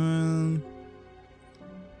 Okay.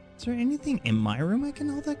 Is there anything in my room I can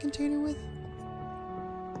hold that container with?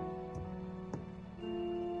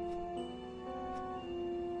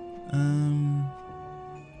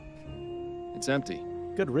 It's empty.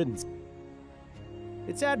 Good riddance.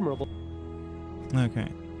 It's admirable. Okay.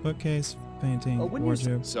 Bookcase, painting,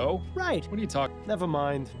 wardrobe. So? Right. What are you talking? Never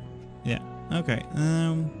mind. Yeah. Okay.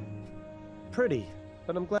 Pretty,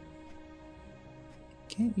 but I'm glad.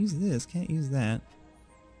 Can't use this. Can't use that.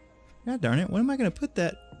 God darn it! What am I gonna put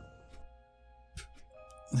that?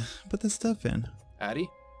 Put this stuff in.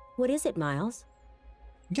 Addie? What is it, Miles?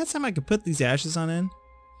 You got something I could put these ashes on in?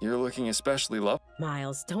 You're looking especially lovely.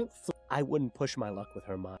 Miles, don't. I wouldn't push my luck with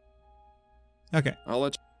her, Ma. Okay. I'll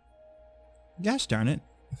let you. Gosh darn it.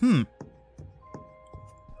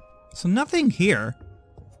 So nothing here.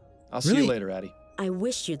 I'll see you later, Addie. I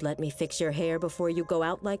wish you'd let me fix your hair before you go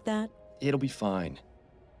out like that. It'll be fine.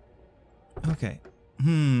 Okay.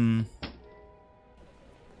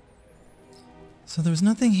 So there's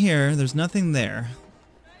nothing here. There's nothing there.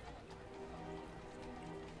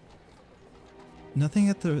 Nothing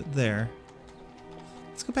at there.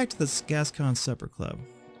 Let's go back to the Gascon Supper Club.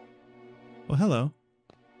 Well, hello.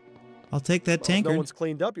 I'll take that Well, if tankard. no one's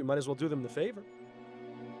cleaned up, you might as well do them the favor.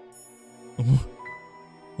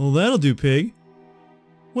 Well, that'll do, pig.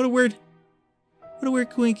 What a weird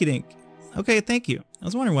coinkydink. Okay, thank you. I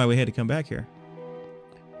was wondering why we had to come back here.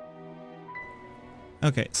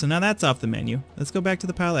 Okay, so now that's off the menu. Let's go back to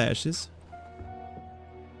the pile of ashes.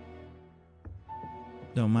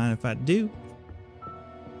 Don't mind if I do.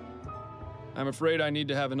 I'm afraid I need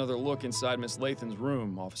to have another look inside Miss Lathan's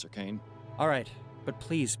room, Officer Kane. All right, but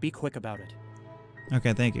please be quick about it.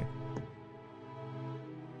 Okay, thank you.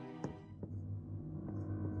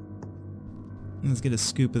 Let's get a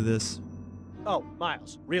scoop of this. Oh,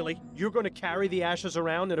 Miles, really? You're going to carry the ashes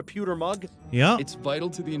around in a pewter mug? Yeah. It's vital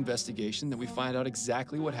to the investigation that we find out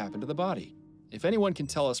exactly what happened to the body. If anyone can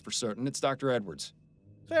tell us for certain, it's Dr. Edwards.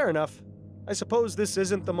 Fair enough. I suppose this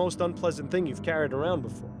isn't the most unpleasant thing you've carried around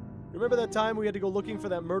before. Remember that time we had to go looking for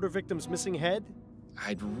that murder victim's missing head?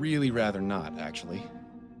 I'd really rather not, actually.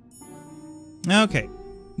 Okay.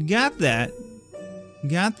 Got that.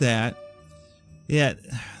 Got that. Yeah.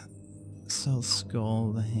 So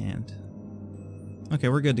skull the hand. Okay,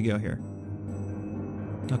 we're good to go here.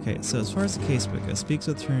 Okay, so as far as the casebook goes, speaks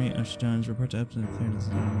with attorney Usher Jones, report to Upton,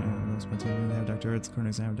 have Dr. Edwards, corner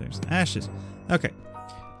examiners. Ashes. Okay.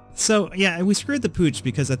 So, yeah, we screwed the pooch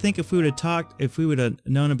because I think if we would have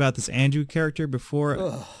known about this Andrew character before...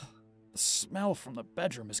 Ugh. The smell from the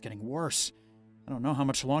bedroom is getting worse. I don't know how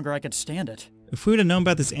much longer I can stand it. If we would have known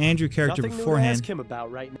about this Andrew character Nothing beforehand... new to ask him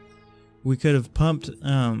about right now. We could have pumped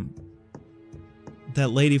that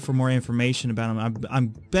lady for more information about him. I'm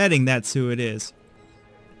betting that's who it is.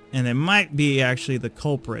 And it might be actually the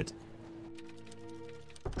culprit.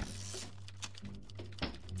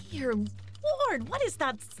 Dear Lord, what is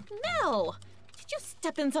that smell? Did you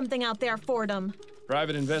step in something out there, Fordham?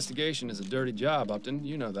 Private investigation is a dirty job, Upton.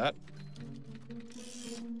 You know that.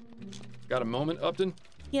 Got a moment, Upton?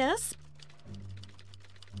 Yes?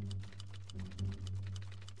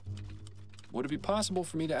 Would it be possible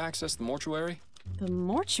for me to access the mortuary? The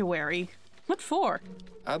mortuary? What for?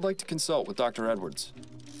 I'd like to consult with Dr. Edwards.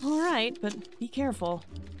 All right, but be careful.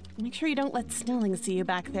 Make sure you don't let Snelling see you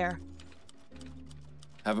back there.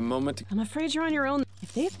 Have a moment to... I'm afraid you're on your own.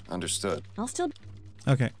 If they... Understood. I'll still...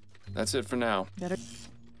 Okay. That's it for now. Better...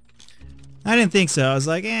 I didn't think so. I was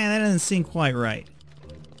like, that doesn't seem quite right.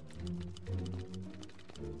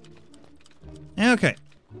 Okay.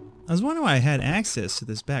 I was wondering why I had access to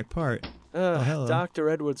this back part. Hello. Dr.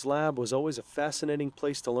 Edwards' lab was always a fascinating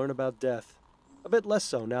place to learn about death. A bit less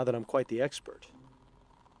so now that I'm quite the expert.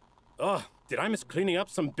 Oh, did I miss cleaning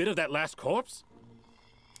up some bit of that last corpse?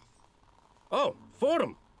 Oh,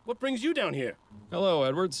 Fordham, what brings you down here? Hello,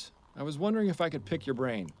 Edwards. I was wondering if I could pick your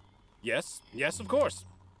brain. Yes, of course.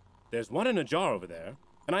 There's one in a jar over there,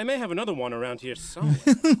 and I may have another one around here somewhere.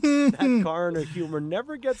 That coroner humor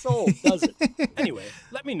never gets old, does it? Anyway,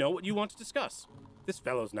 let me know what you want to discuss. This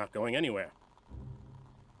fellow's not going anywhere.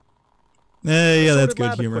 Yeah, that's Assorted good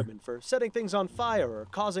lab humor. equipment for setting things on fire or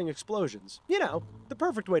causing explosions. You know, the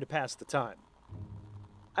perfect way to pass the time.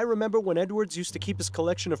 I remember when Edwards used to keep his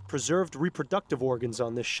collection of preserved reproductive organs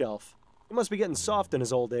on this shelf. He must be getting soft in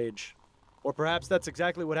his old age. Or perhaps that's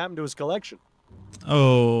exactly what happened to his collection.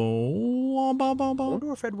 Oh. I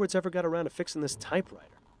wonder if Edwards ever got around to fixing this typewriter.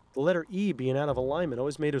 The letter E being out of alignment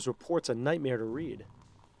always made his reports a nightmare to read.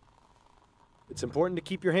 It's important to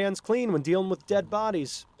keep your hands clean when dealing with dead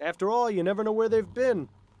bodies. After all, you never know where they've been.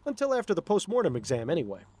 Until after the post-mortem exam,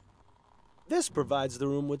 anyway. This provides the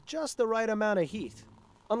room with just the right amount of heat.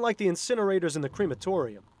 Unlike the incinerators in the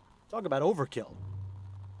crematorium. Talk about overkill.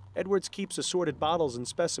 Edwards keeps assorted bottles and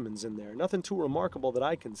specimens in there. Nothing too remarkable that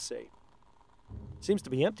I can see. Seems to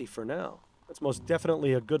be empty for now. That's most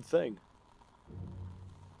definitely a good thing.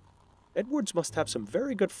 Edwards must have some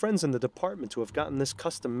very good friends in the department who have gotten this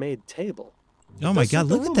custom-made table. Oh my god,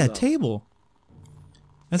 look at that table.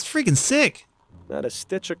 That's freaking sick. Not a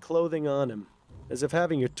stitch of clothing on him. As if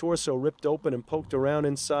having your torso ripped open and poked around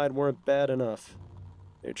inside weren't bad enough.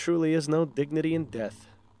 There truly is no dignity in death.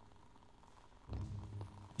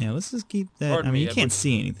 Yeah, let's just keep that. Pardon I mean, me, you can't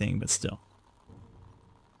see anything, but still.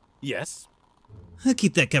 Yes? I'll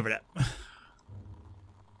keep that covered up.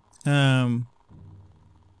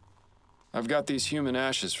 I've got these human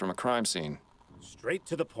ashes from a crime scene. Straight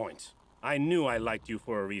to the point. I knew I liked you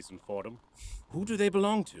for a reason, Fordham. Who do they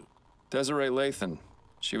belong to? Desiree Lathan.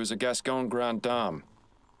 She was a Gascon Grande Dame.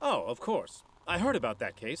 Oh, of course. I heard about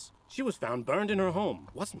that case. She was found burned in her home,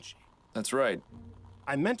 wasn't she? That's right.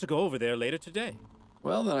 I meant to go over there later today.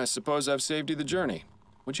 Well, then I suppose I've saved you the journey.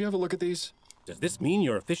 Would you have a look at these? Does this mean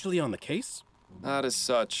you're officially on the case? Not as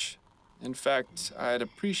such. In fact, I'd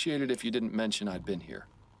appreciate it if you didn't mention I'd been here.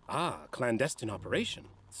 Ah, clandestine operation.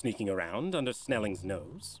 Sneaking around under Snelling's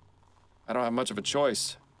nose. I don't have much of a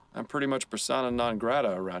choice. I'm pretty much persona non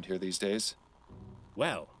grata around here these days.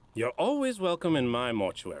 Well, you're always welcome in my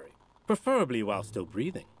mortuary. Preferably while still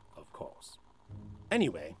breathing, of course.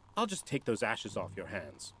 Anyway, I'll just take those ashes off your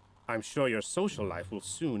hands. I'm sure your social life will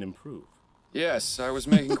soon improve. Yes, I was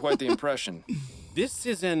making quite the impression. This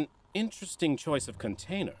is an interesting choice of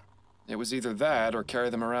container. It was either that or carry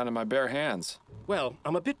them around in my bare hands. Well,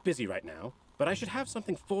 I'm a bit busy right now, but I should have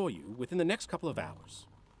something for you within the next couple of hours.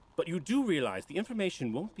 But you do realize the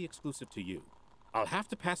information won't be exclusive to you. I'll have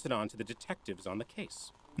to pass it on to the detectives on the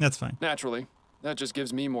case. That's fine. Naturally. That just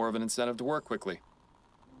gives me more of an incentive to work quickly.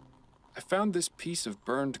 I found this piece of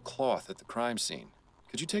burned cloth at the crime scene.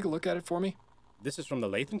 Could you take a look at it for me? This is from the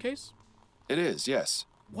Latham case? It is, yes.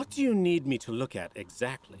 What do you need me to look at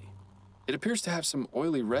exactly? It appears to have some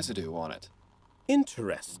oily residue on it.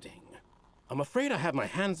 Interesting. I'm afraid I have my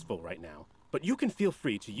hands full right now, but you can feel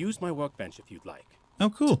free to use my workbench if you'd like. Oh,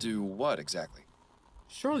 cool. To do what exactly?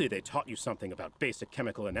 Surely they taught you something about basic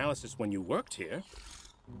chemical analysis when you worked here.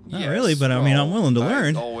 Not really, but I mean, I'm willing to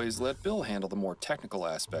learn. I always let Bill handle the more technical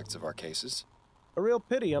aspects of our cases. A real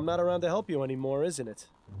pity I'm not around to help you anymore, isn't it?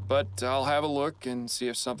 But I'll have a look and see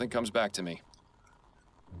if something comes back to me.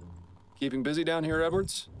 Keeping busy down here,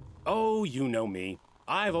 Edwards? Oh, you know me.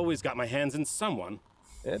 I've always got my hands in someone.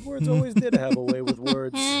 Edwards always did have a way with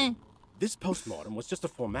words. This postmortem was just a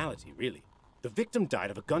formality, really. The victim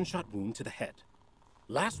died of a gunshot wound to the head.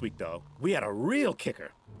 Last week, though, we had a real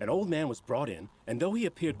kicker. An old man was brought in, and though he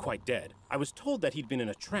appeared quite dead, I was told that he'd been in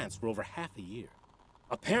a trance for over half a year.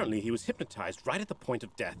 Apparently, he was hypnotized right at the point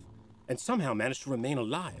of death, and somehow managed to remain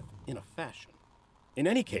alive, in a fashion. In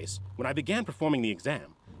any case, when I began performing the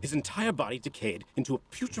exam, his entire body decayed into a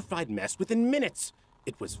putrefied mess within minutes.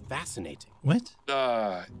 It was fascinating. What?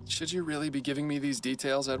 Should you really be giving me these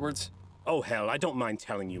details, Edwards? Oh, hell, I don't mind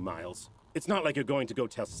telling you, Miles. It's not like you're going to go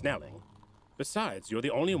tell Snelling. Besides, you're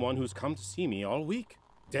the only one who's come to see me all week.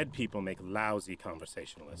 Dead people make lousy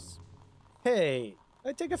conversationalists. Hey,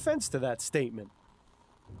 I take offense to that statement.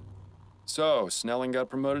 So, Snelling got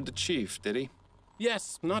promoted to chief, did he?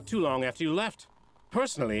 Yes, not too long after you left.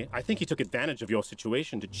 Personally, I think he took advantage of your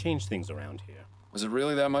situation to change things around here. Was it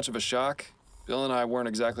really that much of a shock? Bill and I weren't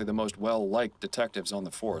exactly the most well-liked detectives on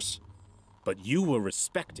the force. But you were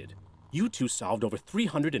respected. You two solved over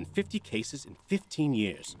 350 cases in 15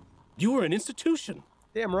 years. You were an institution.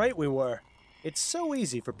 Damn right we were. It's so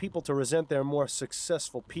easy for people to resent their more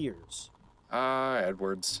successful peers. Ah,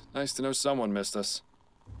 Edwards. Nice to know someone missed us.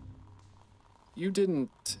 You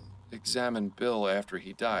didn't examine Bill after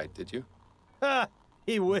he died, did you? Ha!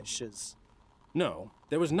 He wishes. No,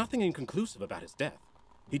 there was nothing inconclusive about his death.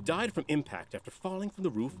 He died from impact after falling from the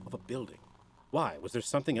roof of a building. Why, was there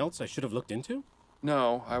something else I should have looked into?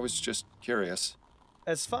 No, I was just curious.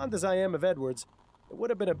 As fond as I am of Edwards, it would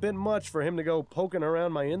have been a bit much for him to go poking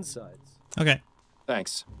around my insides. Okay.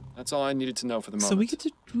 Thanks. That's all I needed to know for the moment. So we get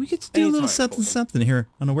to do a little something here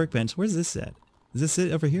on a workbench. Where's this at? Is this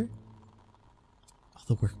it over here? Oh,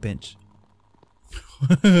 the workbench.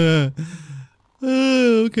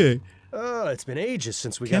 Okay. Oh, it's been ages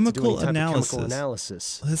since we got to do any type of chemical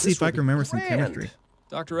analysis. Let's see if I can remember some chemistry.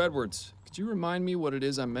 Dr. Edwards, could you remind me what it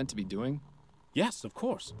is I'm meant to be doing? Yes, of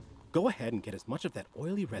course. Go ahead and get as much of that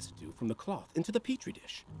oily residue from the cloth into the petri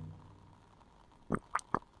dish.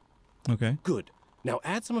 Okay. Good. Now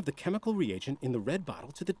add some of the chemical reagent in the red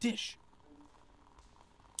bottle to the dish.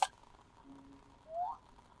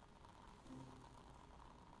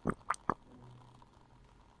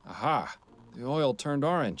 Aha! The oil turned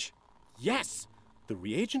orange. Yes! The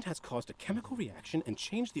reagent has caused a chemical reaction and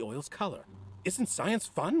changed the oil's color. Isn't science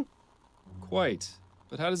fun? Quite.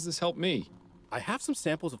 But how does this help me? I have some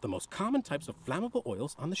samples of the most common types of flammable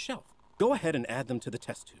oils on the shelf. Go ahead and add them to the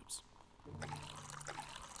test tubes.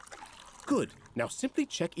 Good. Now simply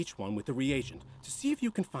check each one with the reagent to see if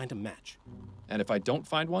you can find a match. And if I don't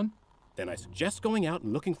find one? Then I suggest going out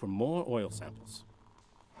and looking for more oil samples.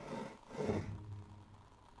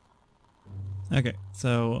 Okay,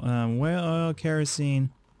 so whale oil,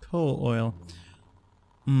 kerosene, coal oil.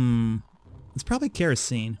 It's probably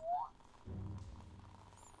kerosene.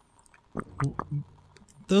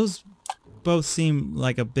 Those both seem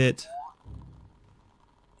like a bit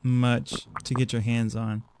much to get your hands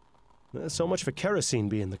on. So much for kerosene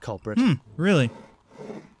being the culprit. Really?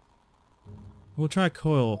 We'll try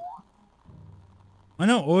coal. I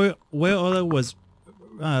know whale oil was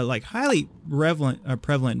like highly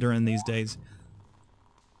prevalent during these days.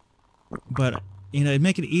 But, you know, it'd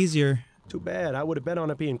make it easier. Too bad. I would have bet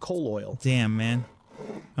on it being coal oil. Damn, man.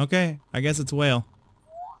 Okay, I guess it's whale.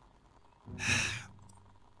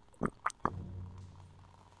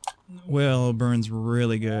 Whale burns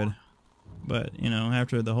really good. But, you know,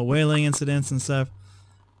 after the whole whaling incidents and stuff...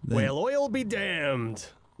 then- Whale oil be damned.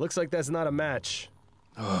 Looks like that's not a match.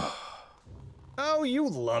 Oh, you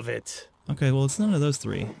love it. Okay, well, it's none of those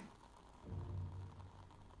three.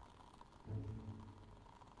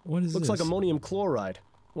 What is Looks this? like ammonium chloride.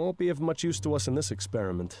 Won't be of much use to us in this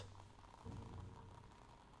experiment.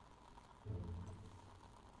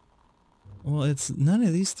 Well, it's none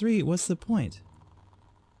of these three. What's the point?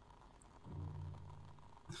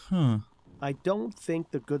 Huh. I don't think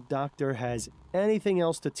the good doctor has anything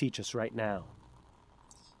else to teach us right now.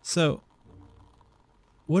 So,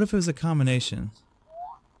 what if it was a combination?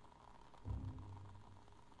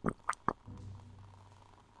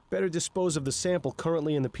 Better dispose of the sample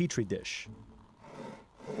currently in the petri dish.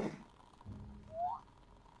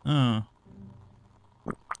 Oh.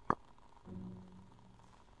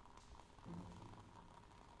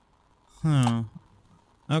 Huh.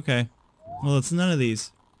 Okay. Well, it's none of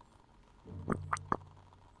these.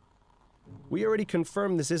 We already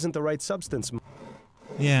confirmed this isn't the right substance.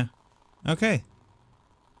 Yeah. Okay.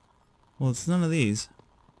 Well, it's none of these.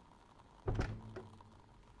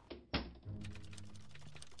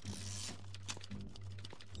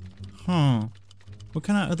 Huh. What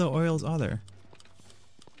kind of other oils are there?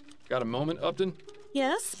 Got a moment, Upton?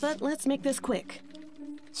 Yes, but let's make this quick.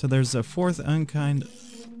 So there's a fourth unkind...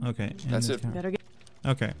 Okay. and That's this it. kind- Better get.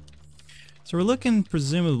 Okay. So we're looking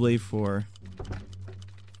presumably for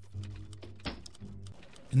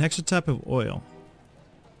an extra type of oil.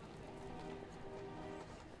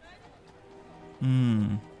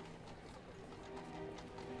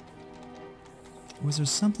 Was there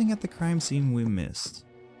something at the crime scene we missed?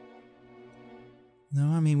 No,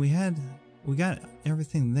 I mean we got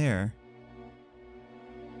everything there.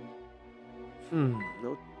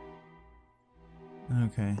 No.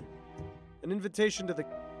 Okay. An invitation to the...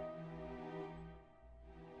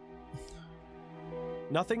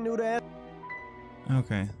 Nothing new to add?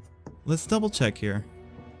 Okay. Let's double check here.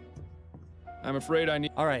 I'm afraid I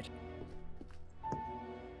need... All right.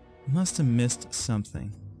 Must have missed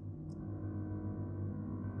something.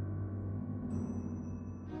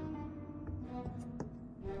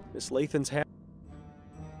 Miss Lathan's hat.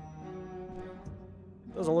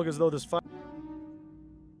 Doesn't look as though this fire...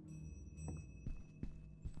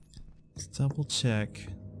 Let's double check.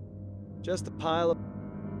 Just a pile of...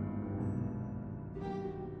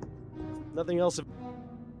 Nothing else.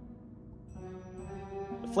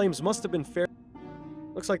 The flames must have been fair.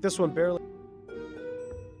 Looks like this one barely...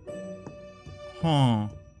 Huh.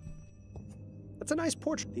 That's a nice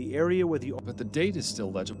portrait. The area where the... But the date is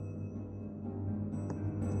still legible.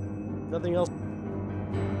 Nothing else.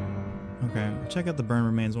 Okay, check out the burn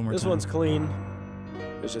remains one more This time. one's clean.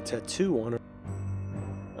 There's a tattoo on her.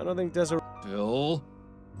 I don't think there's a... Bill?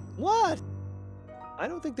 What? I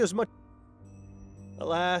don't think there's much...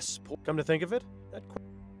 Alas, come to think of it, that...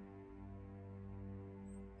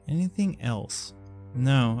 Anything else?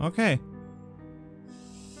 No. Okay.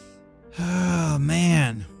 Oh,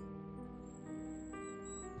 man.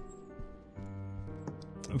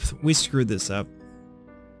 We screwed this up.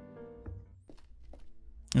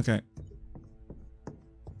 Okay.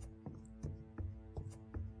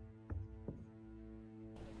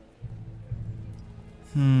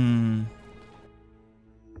 I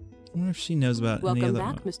wonder if she knows about any Welcome other...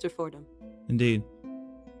 back, Mr. Fordham. Indeed.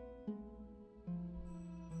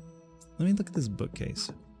 Let me look at this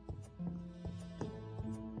bookcase.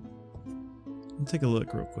 I'll take a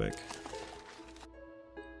look real quick.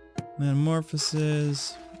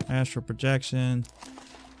 Metamorphosis, astral projection,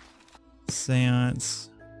 seance.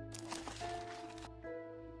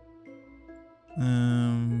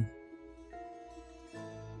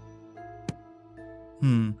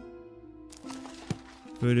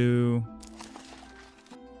 Voodoo.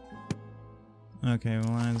 Okay,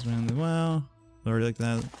 well, lines man as well. Already like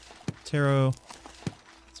that. Tarot.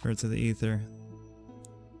 Spirits of the ether.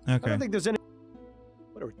 I Okay. don't think there's any...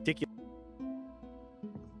 What a ridiculous...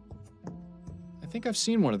 I think I've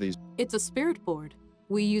seen one of these. It's a spirit board.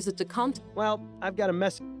 We use it to contact. Well, I've got a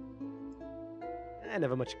message.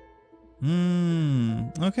 Never much.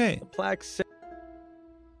 Okay. The plaque says...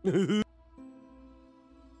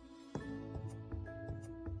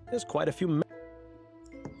 There's quite a few...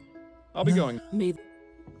 I'll be going. May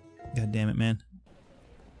God damn it, man.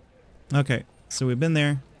 Okay, so we've been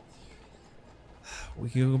there. We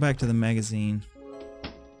can go back to the magazine.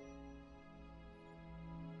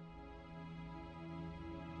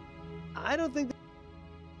 I don't think...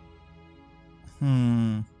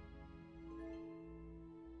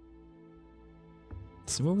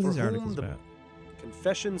 So what were these For whom articles the about?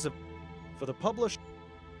 Confessions of... For the published...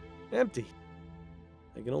 Empty.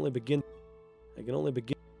 I can only begin...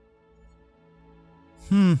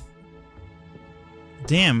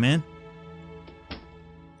 Damn, man.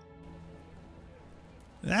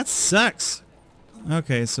 That sucks.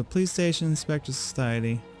 Okay, so police station, inspector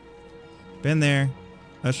society. Been there.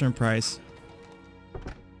 Usher and Price.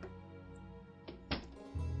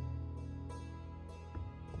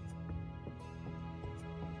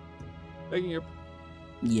 Begging your...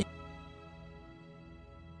 Yeah.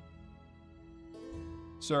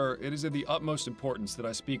 Sir, it is of the utmost importance that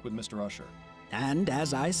I speak with Mr. Usher. And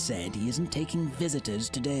as I said, he isn't taking visitors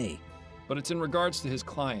today. But it's in regards to his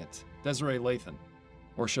client, Desiree Lathan.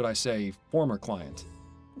 Or should I say, former client.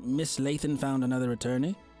 Miss Lathan found another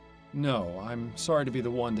attorney? No, I'm sorry to be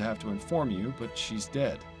the one to have to inform you, but she's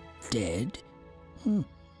dead. Dead?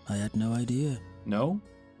 I had no idea. No?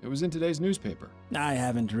 It was in today's newspaper. I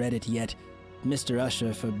haven't read it yet. Mr.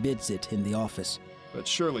 Usher forbids it in the office. But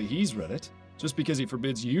surely he's read it. Just because he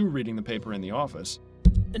forbids you reading the paper in the office.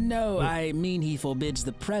 No, I mean he forbids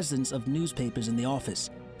the presence of newspapers in the office.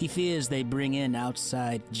 He fears they bring in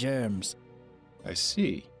outside germs. I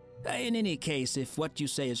see. In any case, if what you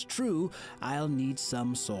say is true, I'll need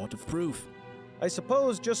some sort of proof. I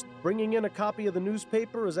suppose just bringing in a copy of the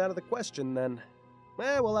newspaper is out of the question, then.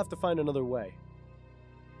 We'll have to find another way.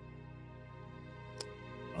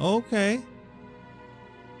 Okay.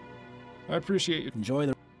 I appreciate you. Enjoy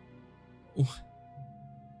the...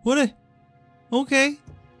 What a... Okay.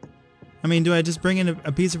 I mean, do I just bring in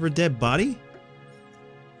a piece of her dead body?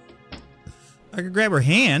 I could grab her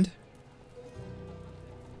hand.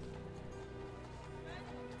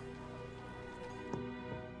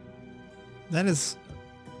 That is...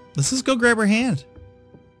 Let's just go grab her hand.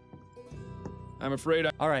 I'm afraid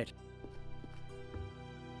I... All right.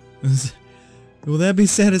 Will that be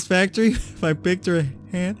satisfactory if I picked her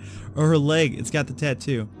hand? Or her leg? It's got the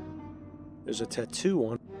tattoo. There's a tattoo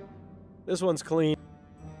on. This one's clean.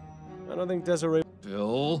 I don't think Desiree...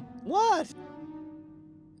 Bill? What?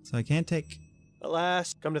 So I can't take...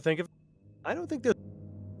 Alas, come to think of it, I don't think there's...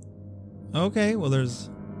 Okay, well there's...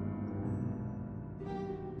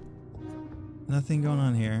 Nothing going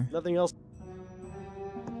on here. Nothing else.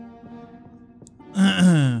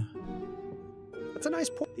 Okay. That's a nice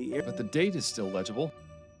point. But the date is still legible.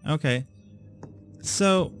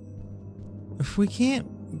 So, if we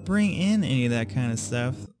can't bring in any of that kind of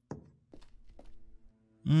stuff...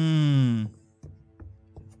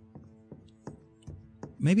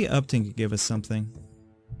 Maybe Upton could give us something.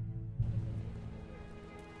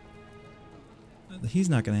 He's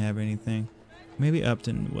not going to have anything. Maybe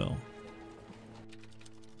Upton will.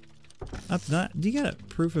 Upton, do you got a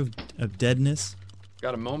proof of deadness?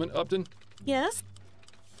 Got a moment, Upton? Yes?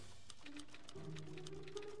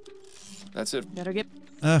 That's it. Better get...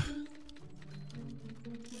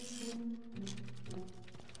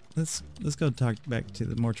 Let's go talk back to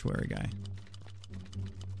the mortuary guy.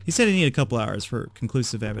 He said he needed a couple hours for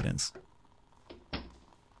conclusive evidence.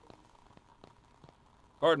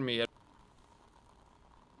 Pardon me, Ed.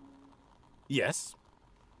 Yes?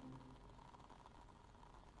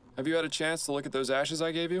 Have you had a chance to look at those ashes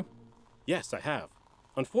I gave you? Yes, I have.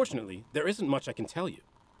 Unfortunately, there isn't much I can tell you.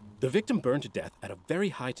 The victim burned to death at a very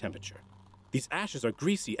high temperature. These ashes are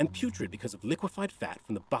greasy and putrid because of liquefied fat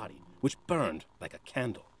from the body, which burned like a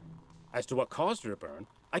candle. As to what caused her to burn,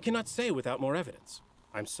 I cannot say without more evidence.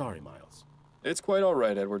 I'm sorry, Miles. It's quite all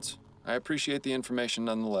right, Edwards. I appreciate the information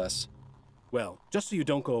nonetheless. Well, just so you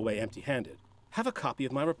don't go away empty-handed, have a copy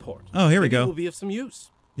of my report. Oh, here we Maybe go. It will be of some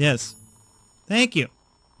use. Yes. Thank you.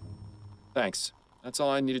 Thanks. That's all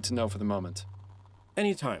I needed to know for the moment.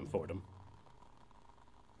 Anytime, Fordham.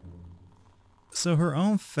 So her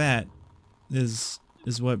own fat is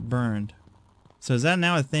what burned. So is that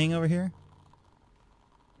now a thing over here?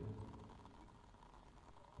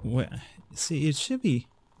 What? See, it should be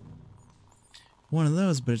one of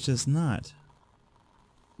those, but it's just not.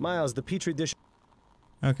 Miles, the petri dish...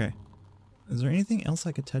 Okay. Is there anything else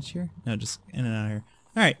I could touch here? No, just in and out of here.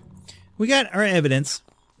 Alright. We got our evidence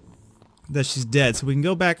that she's dead, so we can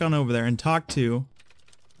go back on over there and talk to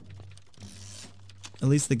at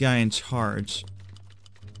least the guy in charge.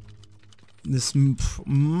 This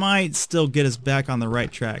might still get us back on the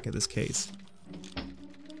right track of this case.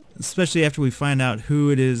 Especially after we find out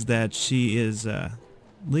who it is that she is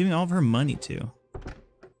leaving all of her money to.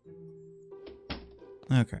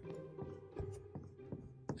 Okay.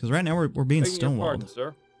 Because right now we're being Begging your stonewalled. pardon,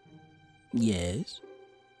 sir. Yes?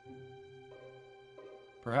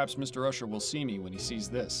 Perhaps Mr. Usher will see me when he sees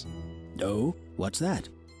this. Oh, what's that?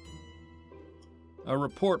 A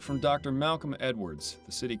report from Dr. Malcolm Edwards,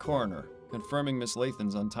 the city coroner, confirming Miss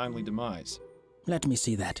Lathan's untimely demise. Let me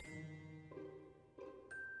see that.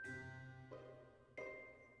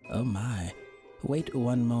 Oh my. Wait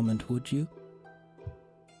one moment, would you?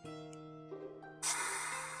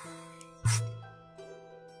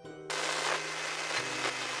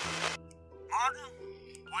 Martin,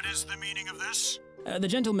 what is the meaning of this? The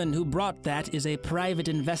gentleman who brought that is a private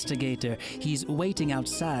investigator. He's waiting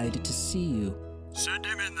outside to see you. Send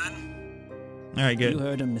him in, then. All right, good. You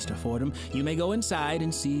heard him, Mr. Fordham. You may go inside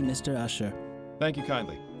and see Mr. Usher. Thank you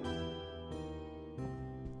kindly.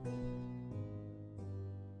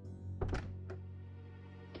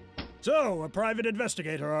 So, a private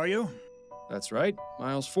investigator, are you? That's right.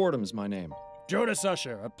 Miles Fordham is my name. Jonas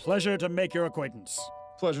Usher, a pleasure to make your acquaintance.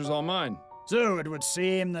 Pleasure's all mine. So, it would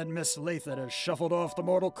seem that Miss Lathan has shuffled off the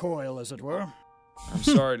mortal coil, as it were. I'm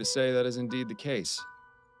sorry to say that is indeed the case.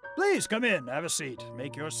 Please come in, have a seat,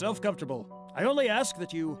 make yourself comfortable. I only ask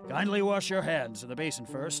that you kindly wash your hands in the basin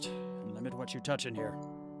first, and limit what you touch in here.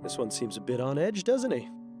 This one seems a bit on edge, doesn't he?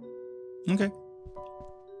 Okay.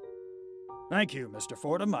 Thank you, Mr.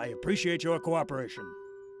 Fordham. I appreciate your cooperation.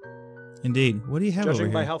 Indeed. What do you have over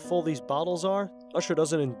Judging by here? how full these bottles are, Usher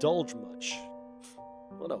doesn't indulge much.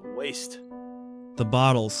 What a waste. The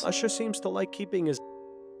bottles. Usher seems to like keeping his...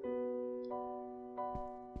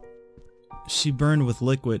 She burned with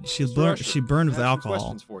liquid. She burned with alcohol.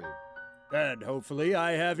 Questions for you. And hopefully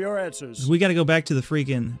I have your answers. We got to go back to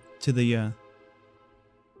the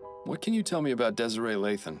What can you tell me about Desiree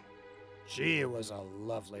Lathan? She was a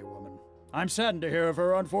lovely woman. I'm saddened to hear of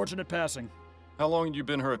her unfortunate passing. How long had you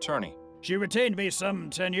been her attorney? She retained me some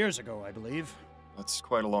 10 years ago, I believe. That's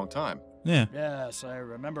quite a long time. Yeah. Yes, I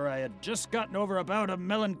remember I had just gotten over a bout of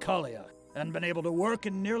melancholia and been able to work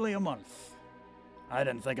in nearly a month. I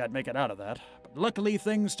didn't think I'd make it out of that, but luckily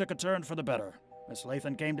things took a turn for the better. Miss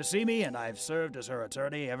Lathan came to see me, and I've served as her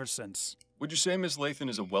attorney ever since. Would you say Miss Lathan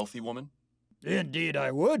is a wealthy woman? Indeed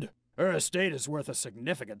I would. Her estate is worth a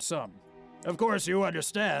significant sum. Of course, you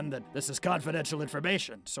understand that this is confidential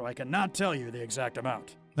information, so I cannot tell you the exact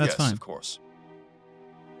amount. That's fine. Yes, of course.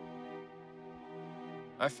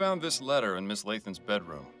 I found this letter in Miss Lathan's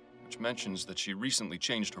bedroom, which mentions that she recently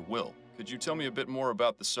changed her will. Could you tell me a bit more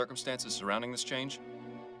about the circumstances surrounding this change?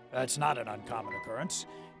 That's not an uncommon occurrence.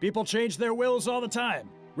 People change their wills all the time.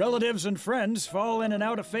 Relatives and friends fall in and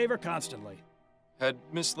out of favor constantly. Had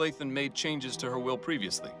Miss Lathan made changes to her will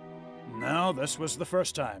previously? No, this was the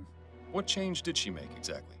first time. What change did she make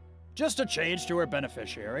exactly? Just a change to her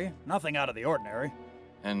beneficiary. Nothing out of the ordinary.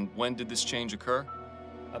 And when did this change occur?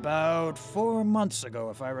 About 4 months ago,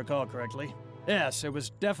 if I recall correctly. Yes, it was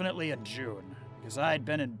definitely in June, because I'd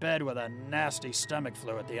been in bed with a nasty stomach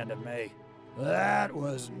flu at the end of May. That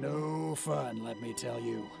was no fun, let me tell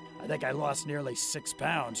you. I think I lost nearly 6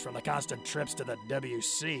 pounds from the constant trips to the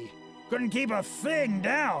WC. Couldn't keep a thing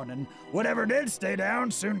down, and whatever did stay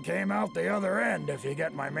down soon came out the other end, if you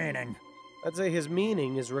get my meaning. I'd say his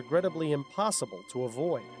meaning is regrettably impossible to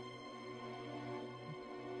avoid.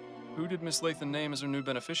 Who did Miss Lathan name as her new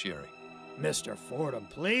beneficiary? Mr. Fordham,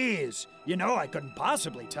 please! You know I couldn't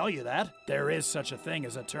possibly tell you that. There is such a thing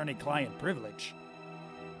as attorney-client privilege.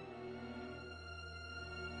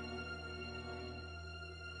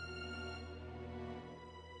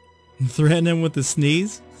 Threaten him with a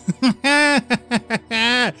sneeze?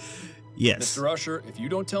 Yes. Mr. Usher, if you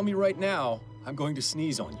don't tell me right now, I'm going to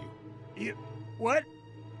sneeze on you. You... what?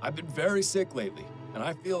 I've been very sick lately, and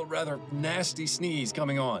I feel a rather nasty sneeze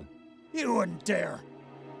coming on. You wouldn't dare.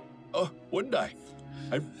 Oh, wouldn't I?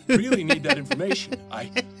 I really need that information.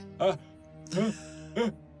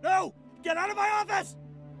 No! Get out of my office!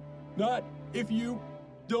 Not if you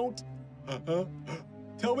don't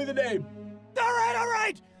tell me the name. All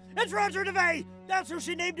right! It's Roger DeVay! That's who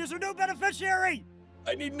she named as her new beneficiary!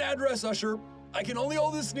 I need an address, Usher. I can only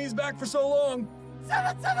hold this sneeze back for so long.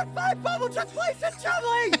 775 Bubbleton's Place in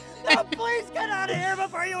Chumley! Now please get out of here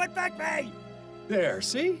before you infect me! There,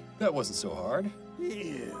 see? That wasn't so hard.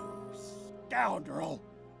 You scoundrel!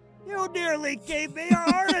 You nearly gave me a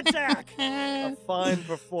heart attack! A fine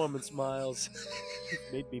performance, Miles.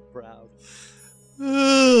 You've made me proud.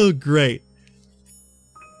 Oh, great.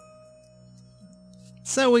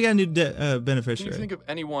 So we got a new beneficiary. Can you think of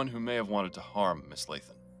anyone who may have wanted to harm Miss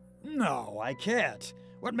Lathan? No, I can't.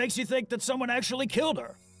 What makes you think that someone actually killed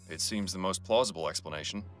her? It seems the most plausible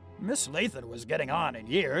explanation. Miss Lathan was getting on in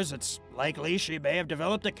years. It's likely she may have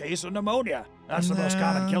developed a case of pneumonia. That's the most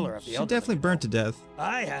common killer of the elderly. She definitely burnt to death.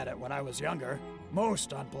 I had it when I was younger.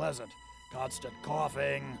 Most unpleasant. Constant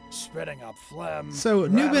coughing, spitting up phlegm. So,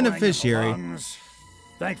 new beneficiary.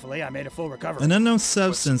 Thankfully, I made a full recovery. An unknown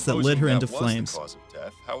substance that lit her into Supposing that flames. was the cause of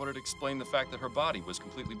death, how would it explain the fact that her body was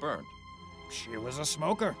completely burned? She was a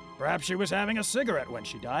smoker. Perhaps she was having a cigarette when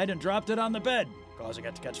she died and dropped it on the bed, causing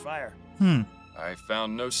it to catch fire. I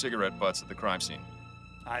found no cigarette butts at the crime scene.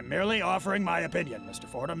 I'm merely offering my opinion, Mr.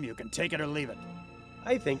 Fordham. You can take it or leave it.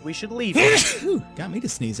 I think we should leave it. Ooh, got me to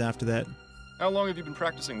sneeze after that. How long have you been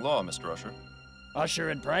practicing law, Mr. Usher? Usher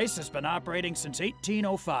and Price has been operating since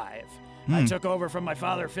 1805. I took over from my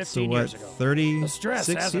father 15 years ago. 36 The stress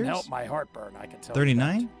hasn't years? helped my heartburn, I can tell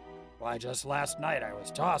 39? you that. Why, just last night I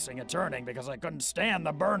was tossing and turning because I couldn't stand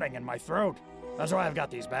the burning in my throat. That's why I've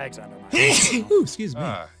got these bags under my eyes. Ooh, excuse me.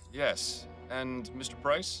 Ah, yes. And Mr.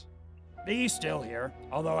 Price? He's still here,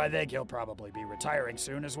 although I think he'll probably be retiring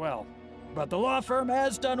soon as well. But the law firm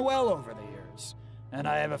has done well over the years, and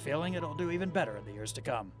I have a feeling it'll do even better in the years to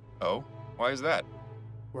come. Oh? Why is that?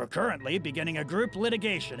 We're currently beginning a group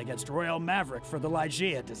litigation against Royal Maverick for the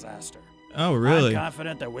Ligeia disaster. Oh, really? I'm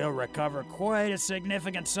confident that we'll recover quite a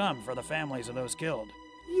significant sum for the families of those killed.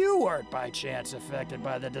 You weren't by chance affected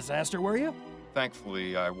by the disaster, were you?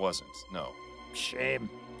 Thankfully, I wasn't, no. Shame.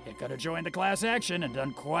 You could have joined the class action and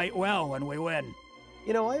done quite well when we win.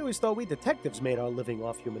 You know, I always thought we detectives made our living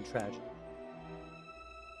off human tragedy.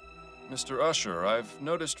 Mr. Usher, I've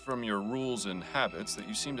noticed from your rules and habits that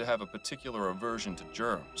you seem to have a particular aversion to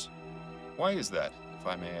germs. Why is that, if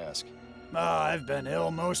I may ask? I've been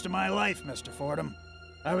ill most of my life, Mr. Fordham.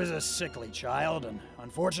 I was a sickly child, and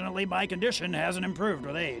unfortunately my condition hasn't improved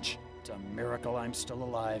with age. It's a miracle I'm still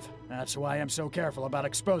alive. That's why I'm so careful about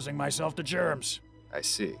exposing myself to germs. I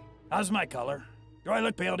see. How's my color? Do I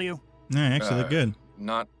look pale to you? Yeah, actually look good.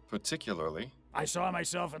 Not particularly. I saw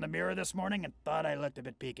myself in the mirror this morning and thought I looked a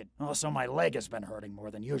bit peaked. Also, my leg has been hurting more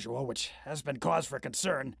than usual, which has been cause for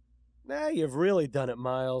concern. Nah, you've really done it,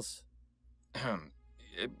 Miles.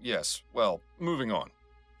 Yes, well, moving on.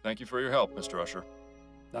 Thank you for your help, Mr. Usher.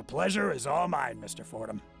 The pleasure is all mine, Mr.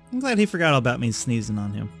 Fordham. I'm glad he forgot all about me sneezing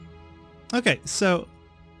on him. Okay, so...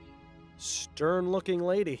 Stern-looking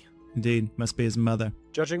lady. Indeed, must be his mother.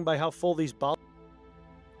 Judging by how full these bottles...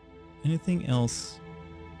 Anything else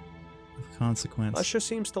of consequence? Usher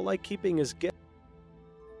seems to like keeping his guests.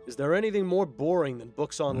 Is there anything more boring than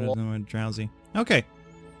books on law? No, drowsy. Okay.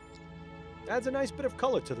 Adds a nice bit of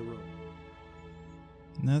color to the room.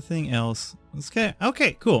 Nothing else. Okay.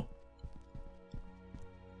 Okay, cool.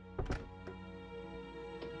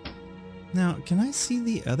 Now, can I see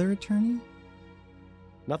the other attorney?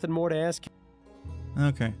 Nothing more to ask.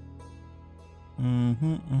 Okay.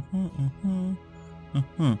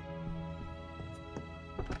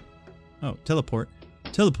 Oh, teleport.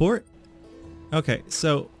 Teleport? Okay,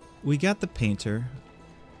 so we got the painter.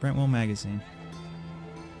 Brentwell magazine.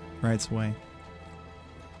 Rights away.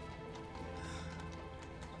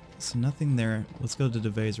 So nothing there. Let's go to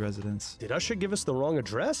DeVay's residence. Did Usher give us the wrong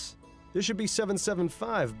address? This should be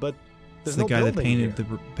 775, but there's It's the no guy that building painted here.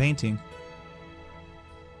 the painting.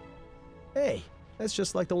 Hey, that's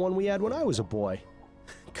just like the one we had when I was a boy.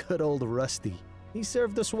 Good old Rusty. He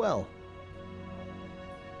served us well.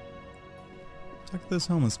 Talk to this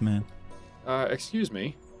homeless man. Excuse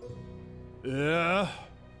me. Yeah?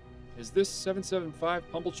 Is this 775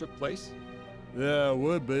 Pumblechook Place? Yeah, it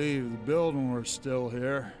would be if the building were still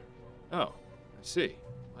here. Oh, I see.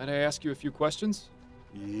 Might I ask you a few questions?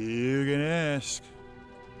 You can ask.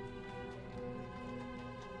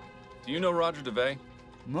 Do you know Roger DeVay?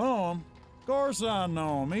 Know him? Of course I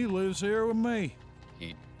know him. He lives here with me.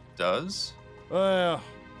 He does? Well,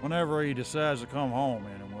 whenever he decides to come home,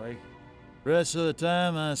 anyway. Rest of the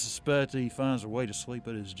time, I suspect he finds a way to sleep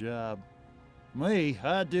at his job. Me,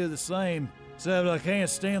 I do the same, except I can't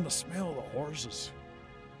stand the smell of the horses.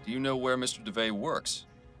 Do you know where Mr. DeVay works?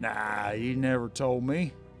 Nah, he never told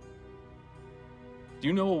me. Do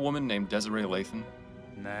you know a woman named Desiree Lathan?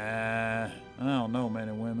 Nah, I don't know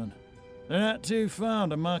many women. They're not too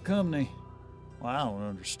fond of my company. Well, I don't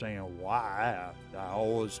understand why. I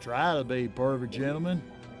always try to be a perfect gentleman.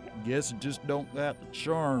 Guess it just don't got the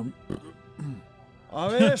charm.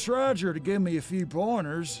 I've asked Roger to give me a few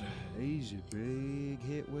pointers. He's a big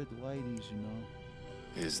hit with the ladies, you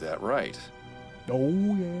know. Is that right?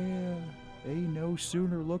 Oh, yeah. He no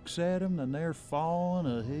sooner looks at them than they're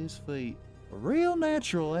falling at his feet. Real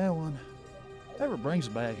natural, that one. Never brings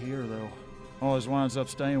it back here, though. Always winds up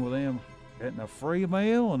staying with him, getting a free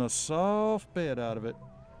meal and a soft bed out of it.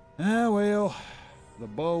 Ah, well, the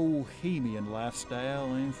bohemian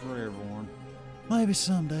lifestyle ain't for everyone. Maybe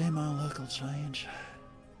someday my luck will change.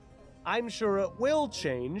 I'm sure it will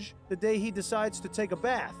change the day he decides to take a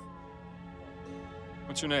bath.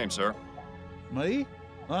 What's your name, sir? Me?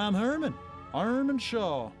 I'm Herman. Herman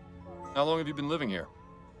Shaw. How long have you been living here?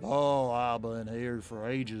 Oh, I've been here for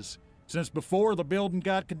ages. Since before the building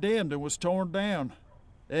got condemned and was torn down.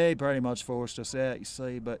 They pretty much forced us out, you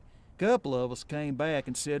see, but a couple of us came back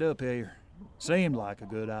and set up here. Seemed like a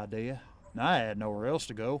good idea. And I had nowhere else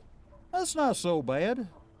to go. That's not so bad,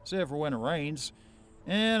 except for when it rains.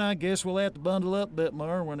 And I guess we'll have to bundle up a bit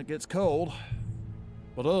more when it gets cold.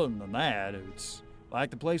 But other than that, it's like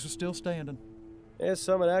the place was still standing. There's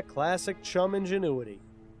some of that classic chum ingenuity.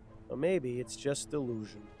 Or maybe it's just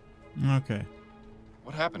delusion. Okay.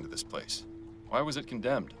 What happened to this place? Why was it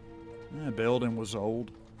condemned? The building was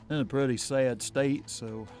old, in a pretty sad state,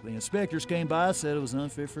 so the inspectors came by and said it was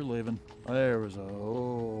unfit for living. There was a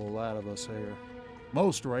whole lot of us here.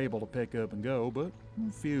 Most were able to pick up and go, but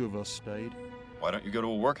a few of us stayed. Why don't you go to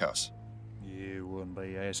a workhouse? You wouldn't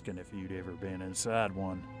be asking if you'd ever been inside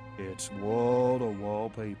one. It's wall-to-wall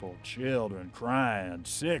people, children crying,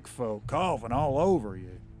 sick folk coughing all over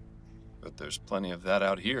you. But there's plenty of that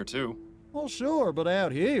out here, too. Well, sure, but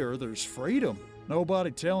out here, there's freedom.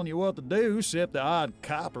 Nobody telling you what to do except the odd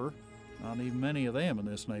copper. Not even many of them in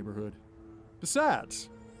this neighborhood. Besides,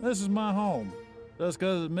 this is my home. Just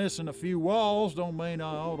because it's missing a few walls don't mean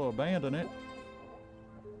I ought to abandon it.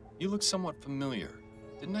 You look somewhat familiar.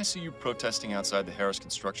 Didn't I see you protesting outside the Harris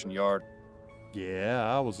construction yard?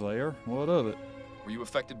 Yeah, I was there. What of it? Were you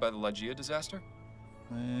affected by the Ligeia disaster?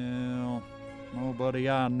 Well, nobody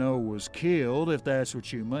I know was killed, if that's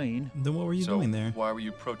what you mean. Then what were you doing there? Why were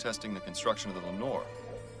you protesting the construction of the Lenore?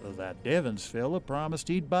 That Devons fella promised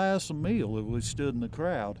he'd buy us a meal if we stood in the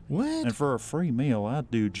crowd. What? And for a free meal, I'd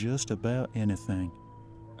do just about anything.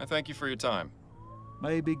 I thank you for your time.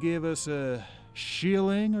 Maybe give us a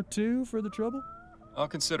shilling or two for the trouble? I'll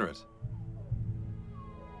consider it.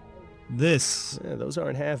 This. Yeah, those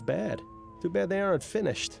aren't half bad. Too bad they aren't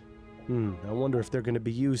finished. I wonder if they're going to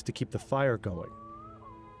be used to keep the fire going.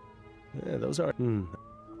 Yeah, those aren't...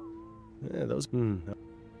 Yeah, those...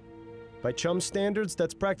 By chum standards,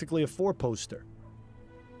 that's practically a four-poster.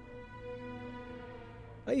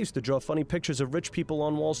 I used to draw funny pictures of rich people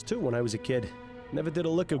on walls too when I was a kid. Never did a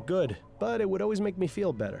lick of good, but it would always make me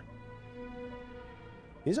feel better.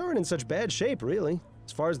 These aren't in such bad shape, really.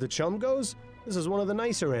 As far as the chum goes, this is one of the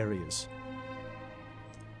nicer areas.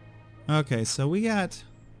 Okay, so we got...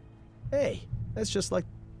 Hey, that's just like...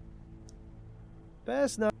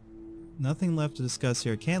 Best not... Nothing left to discuss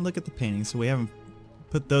here. Can't look at the paintings, so we haven't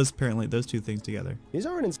put those, apparently, those two things together. These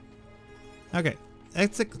aren't in... Okay,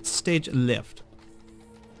 exit stage lift.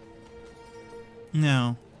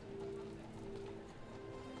 No.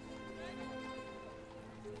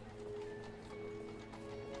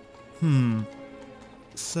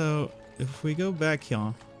 So, if we go back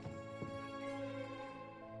here...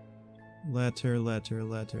 Letter.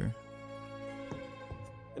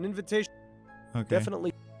 An invitation. Okay.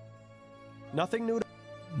 Definitely. Nothing new to...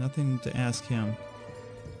 Nothing to ask him.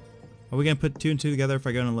 Are we gonna put two and two together if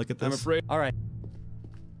I go and look at this? I'm afraid... All right.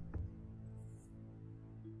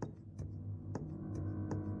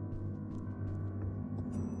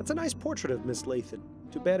 That's a nice portrait of Miss Lathan.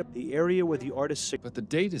 Too bad the area where the artist... But the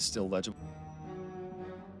date is still legible.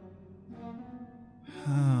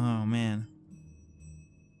 Oh, man.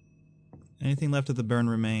 Anything left of the burn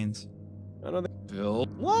remains. I don't think... Bill?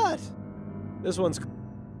 What? This one's...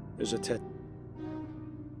 There's a tet...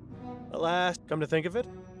 Alas, come to think of it,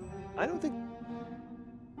 I don't think...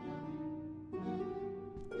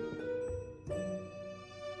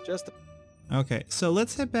 Just... Okay, so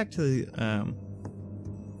let's head back to the,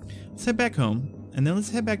 let's head back home, and then let's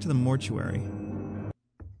head back to the mortuary.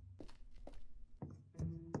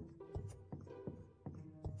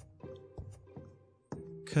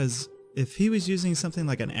 Because if he was using something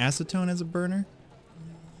like an acetone as a burner,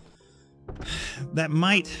 that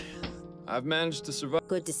might... I've managed to survive.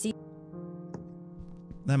 Good to see.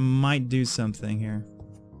 That might do something here.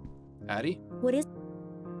 Addie? What is...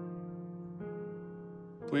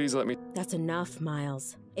 Please let me... That's enough,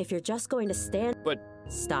 Miles. If you're just going to stand... But...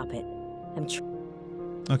 Stop it. I'm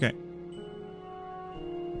Okay.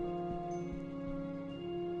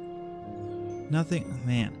 Nothing...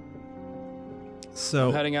 Man. So...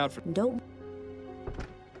 I'm heading out for... Don't...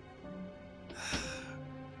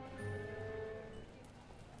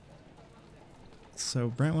 So,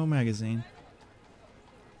 Brentwell Magazine.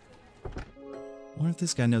 I wonder if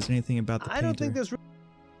this guy knows anything about the painter. I don't think there's...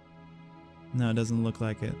 No, it doesn't look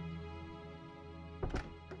like it.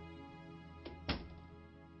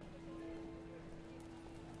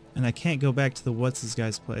 And I can't go back to the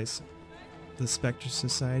what's-his-guy's place. The Spectre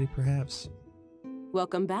Society, perhaps?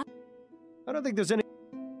 Welcome back. I don't think there's any...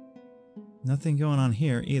 Nothing going on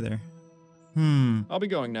here, either. Is I'll be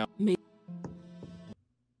going now.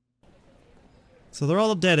 this So they're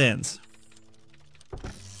all dead ends.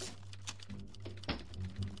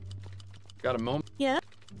 Got a moment? Yeah?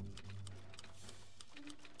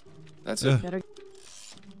 That's it. Better.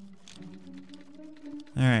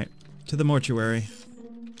 Alright, to the mortuary.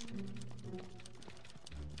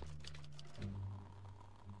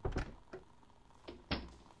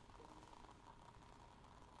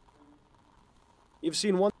 You've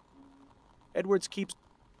seen one. Edwards keeps.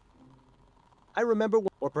 I remember,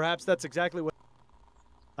 or perhaps that's exactly what.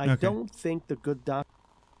 I Okay. don't think the good doc.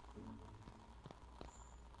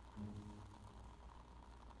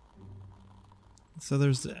 So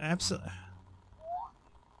there's absolutely...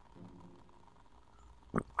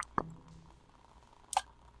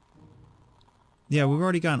 Yeah, we've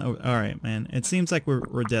already gone over... Alright, man. It seems like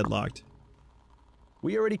we're deadlocked.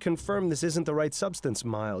 We already confirmed this isn't the right substance,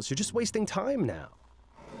 Miles. You're just wasting time now.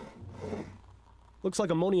 Looks like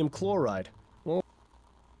ammonium chloride. Well,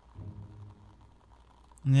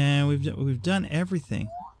 Yeah, we've done everything.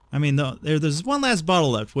 I mean, there's one last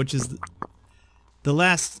bottle left, which is the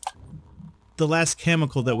last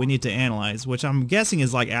chemical that we need to analyze, which I'm guessing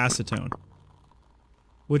is like acetone,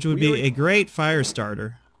 which would be a great fire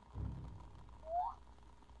starter.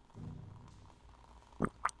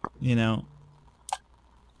 You know,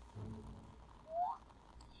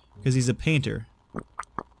 because he's a painter.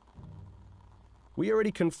 we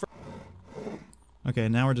already confirmed. Okay,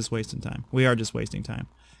 now we're just wasting time. We are just wasting time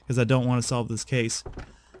because I don't want to solve this case.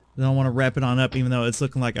 I don't want to wrap it on up, even though it's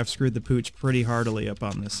looking like I've screwed the pooch pretty heartily up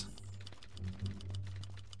on this.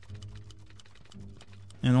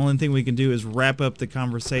 And the only thing we can do is wrap up the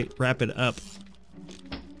conversation, wrap it up.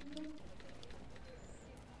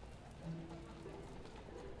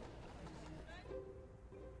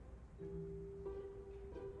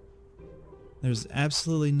 There's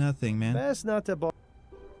absolutely nothing, man. That's not the ball.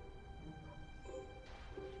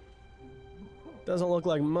 Doesn't look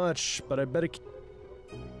like much, but I bet it.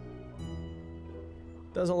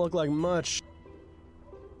 Doesn't look like much.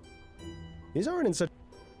 These aren't in such.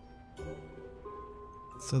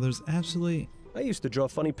 So there's absolutely... I used to draw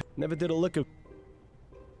funny. Never did a lick of.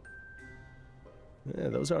 Yeah,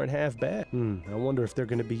 those aren't half bad. I wonder if they're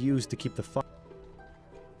going to be used to keep the fire.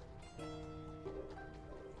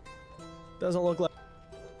 Doesn't look like.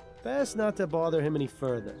 Best not to bother him any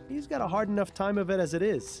further. He's got a hard enough time of it as it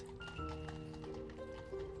is.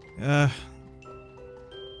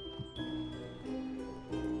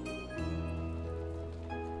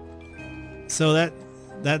 So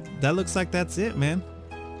that looks like that's it, man.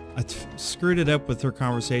 I screwed it up with her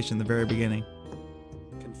conversation at the very beginning.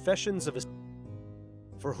 Confessions of a.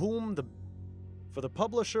 For whom the. For the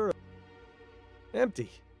publisher. Empty.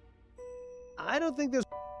 I don't think there's.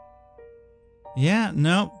 Yeah,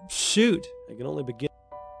 no, shoot. I can only begin.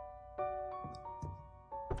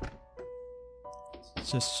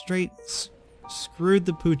 Just straight screwed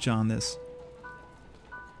the pooch on this.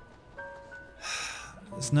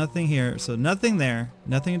 There's nothing here, so nothing there,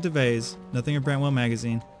 nothing at DeVay's, nothing at Brantwell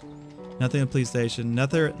Magazine, nothing at the police station,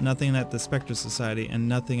 nothing at the Spectre Society, and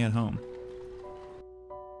nothing at home.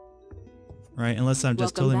 Right, unless I'm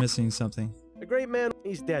just totally missing something. A great man,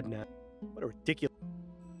 he's dead now. What a ridiculous.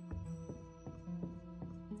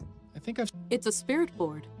 I think I've... It's a spirit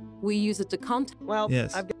board. We use it to contact. Well,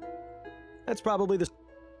 yes. I've got... That's probably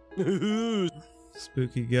the...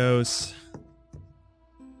 Spooky ghost.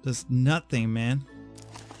 Does nothing, man.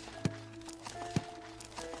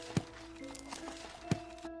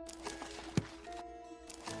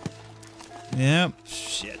 Yep.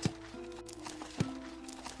 Shit.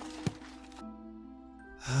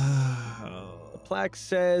 The plaque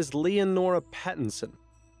says Leonora Pattinson.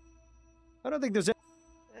 I don't think there's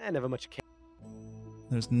never much care.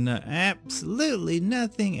 There's absolutely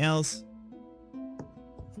nothing else.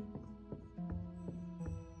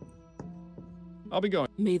 I'll be going.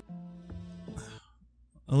 Me.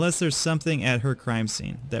 Unless there's something at her crime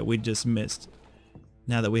scene that we just missed.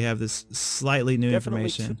 Now that we have this slightly new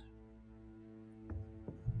information.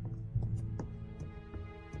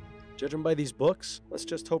 Judging by these books, let's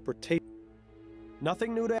just hope her tape.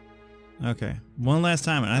 Nothing new to. Okay, one last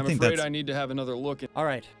time, and I'm I think afraid that's. I need to have another look. All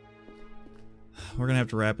right. We're gonna have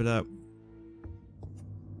to wrap it up.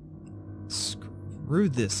 Screw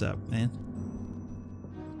this up, man.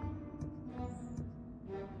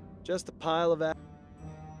 Just a pile of.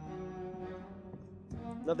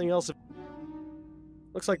 Nothing else.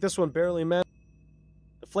 Looks like this one barely met.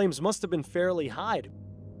 The flames must have been fairly high.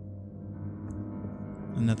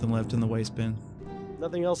 And nothing left in the waste bin.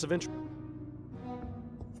 Nothing else of interest.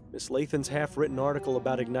 Miss Lathan's half-written article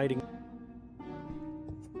about igniting.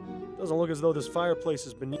 Doesn't look as though this fireplace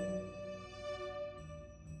has been.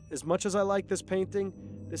 as much as I like this painting,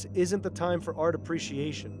 this isn't the time for art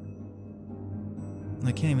appreciation.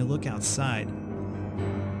 I can't even look outside.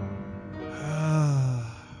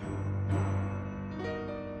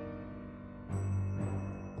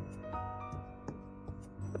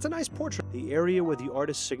 That's a nice portrait. The area where the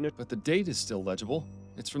artist's signature... But the date is still legible.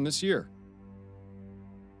 It's from this year.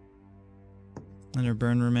 Under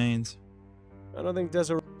burned remains. I don't think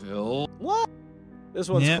Desiree... Bill? What? This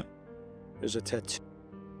one's... Yep. There's a tattoo.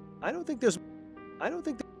 I don't think there's...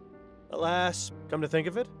 Alas, come to think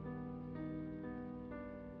of it.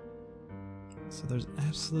 So there's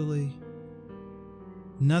absolutely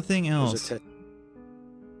nothing else.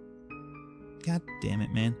 God damn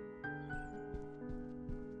it, man.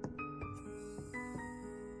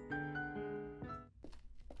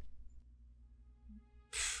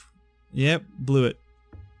 Yep, blew it.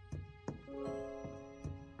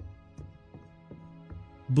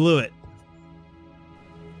 Blew it.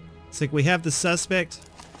 It's like we have the suspect.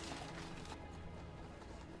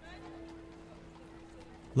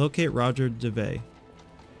 Locate Roger DeVay.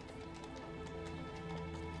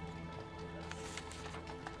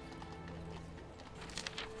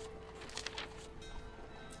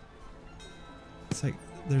 It's like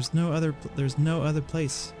there's no other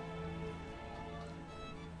place.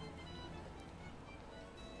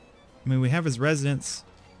 I mean, we have his residence.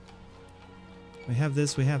 We have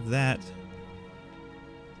this, we have that.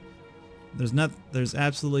 There's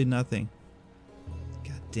absolutely nothing.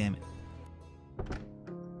 God damn it.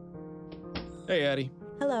 Hey, Addie.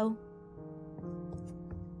 Hello.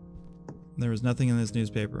 There was nothing in this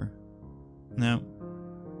newspaper. No.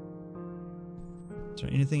 Is there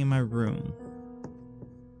anything in my room?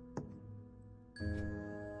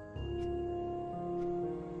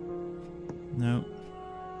 No.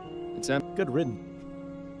 It's empty. Good riddance.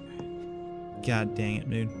 God dang it,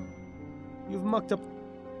 dude. You've mucked up.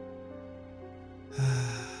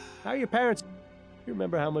 How are your parents? You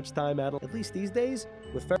remember how much time Adel, at least these days,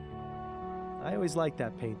 with I always liked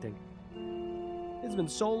that painting. It's been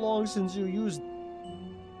so long since you used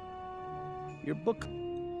your book.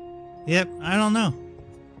 Yep, I don't know.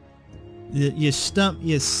 You stump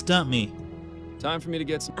me. Time for me to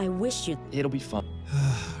get some. I wish you... It'll be fun.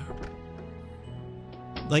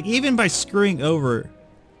 Like, even by screwing over.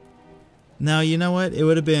 Now, you know what? It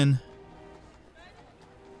would have been...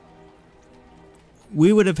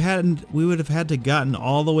 We would have had to gotten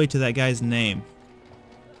all the way to that guy's name.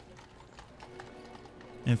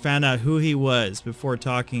 And found out who he was before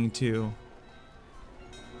talking to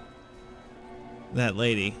that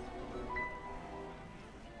lady.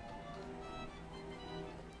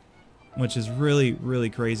 Which is really, really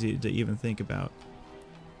crazy to even think about.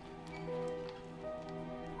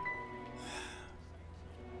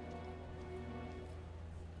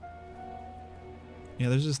 Yeah,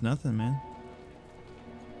 there's just nothing, man.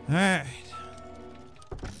 Alright.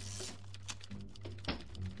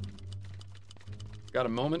 Got a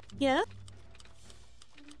moment? Yeah?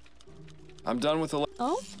 I'm done with the...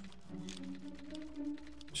 Oh?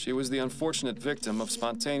 She was the unfortunate victim of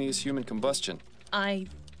spontaneous human combustion.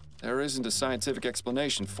 There isn't a scientific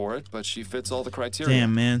explanation for it, but she fits all the criteria.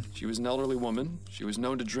 Damn, man. She was an elderly woman, she was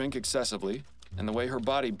known to drink excessively, and the way her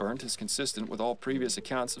body burnt is consistent with all previous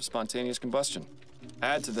accounts of spontaneous combustion.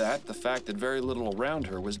 Add to that the fact that very little around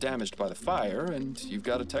her was damaged by the fire, and you've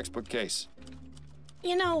got a textbook case.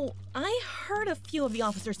 You know, I heard a few of the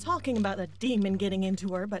officers talking about a demon getting into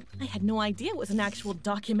her, but I had no idea it was an actual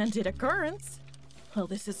documented occurrence. Well,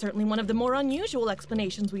 this is certainly one of the more unusual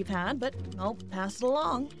explanations we've had, but I'll pass it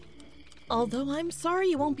along. Although I'm sorry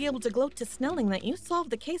you won't be able to gloat to Snelling that you solved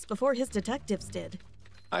the case before his detectives did.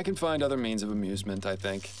 I can find other means of amusement, I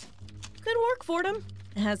think. Good work, Fordham.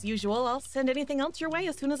 As usual, I'll send anything else your way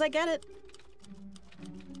as soon as I get it.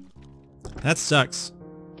 That sucks.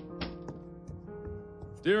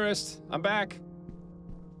 Dearest, I'm back.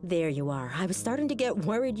 There you are. I was starting to get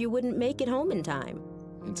worried you wouldn't make it home in time.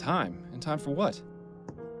 In time? In time for what?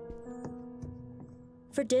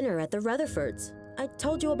 For dinner at the Rutherfords. I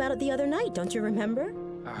told you about it the other night, don't you remember?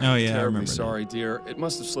 Oh yeah, I terribly remember sorry, dear. It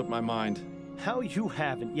must have slipped my mind. How you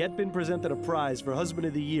haven't yet been presented a prize for Husband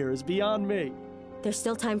of the Year is beyond me. There's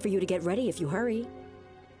still time for you to get ready if you hurry.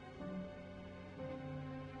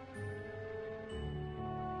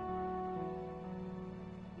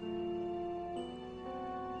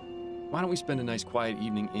 Why don't we spend a nice quiet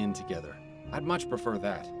evening in together? I'd much prefer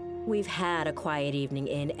that. We've had a quiet evening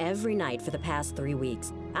in every night for the past 3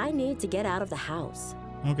 weeks. I need to get out of the house.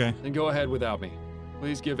 Okay. Then go ahead without me.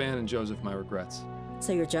 Please give Anne and Joseph my regrets.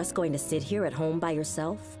 So you're just going to sit here at home by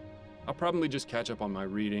yourself? I'll probably just catch up on my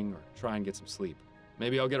reading or try and get some sleep.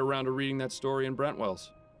 Maybe I'll get around to reading that story in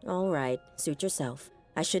Brentwell's. All right, suit yourself.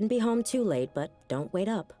 I shouldn't be home too late, but don't wait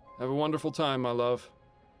up. Have a wonderful time, my love.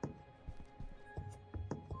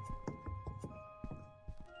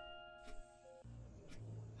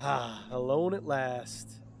 Ah, alone at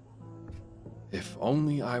last. If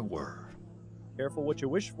only I were. Careful what you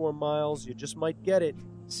wish for, Miles. You just might get it.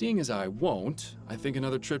 Seeing as I won't, I think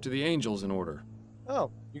another trip to the Angel's in order. Oh,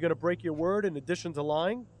 you're gonna break your word in addition to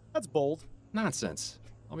lying? That's bold. Nonsense.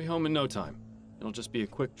 I'll be home in no time. It'll just be a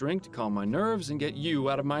quick drink to calm my nerves and get you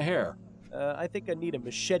out of my hair. I think I need a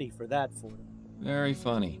machete for that, Fordham. Very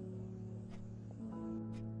funny.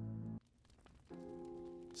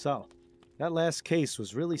 So, that last case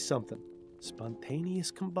was really something. Spontaneous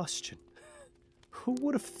combustion. Who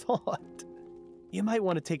would have thought? You might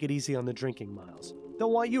want to take it easy on the drinking, Miles.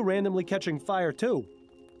 Don't want you randomly catching fire, too.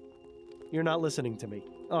 You're not listening to me,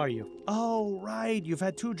 are you? Oh, right, you've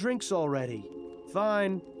had 2 drinks already.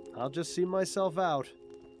 Fine, I'll just see myself out.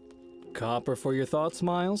 Copper for your thoughts,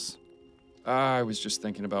 Miles? I was just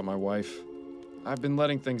thinking about my wife. I've been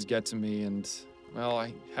letting things get to me and, well,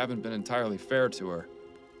 I haven't been entirely fair to her.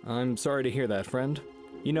 I'm sorry to hear that, friend.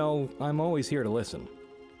 You know, I'm always here to listen.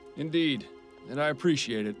 Indeed, and I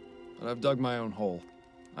appreciate it, but I've dug my own hole.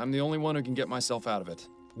 I'm the only one who can get myself out of it.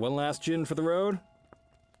 One last gin for the road?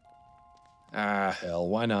 Ah, hell,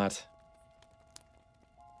 why not?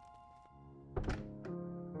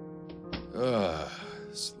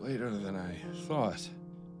 It's later than I thought.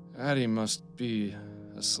 Addie must be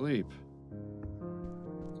asleep.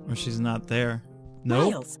 Or she's not there.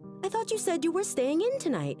 Nope. Miles, I thought you said you were staying in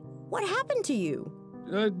tonight. What happened to you?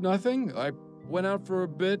 Nothing. I went out for a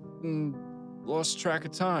bit and lost track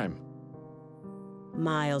of time.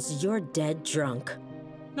 Miles, you're dead drunk.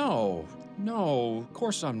 No, of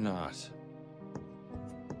course I'm not.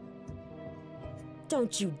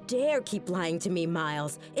 Don't you dare keep lying to me,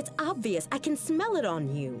 Miles. It's obvious. I can smell it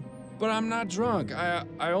on you. But I'm not drunk.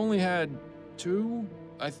 I only had 2,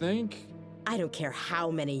 I think. I don't care how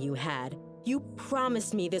many you had. You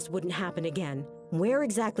promised me this wouldn't happen again. Where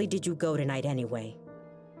exactly did you go tonight anyway?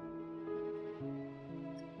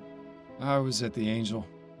 I was at the Angel.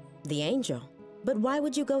 The Angel? But why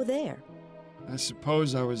would you go there? I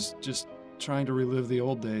suppose I was just trying to relive the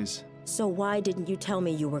old days. So why didn't you tell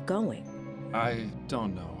me you were going? I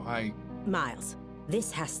don't know. Miles,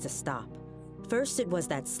 this has to stop. First it was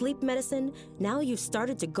that sleep medicine, now you've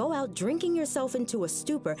started to go out drinking yourself into a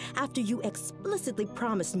stupor after you explicitly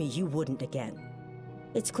promised me you wouldn't again.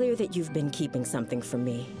 It's clear that you've been keeping something from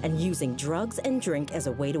me and using drugs and drink as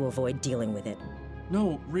a way to avoid dealing with it.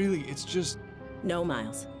 No, really, it's just... No,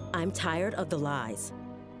 Miles. I'm tired of the lies.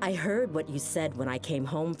 I heard what you said when I came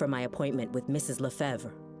home from my appointment with Mrs.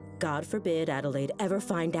 Lefebvre. God forbid Adelaide ever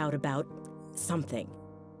find out about... something.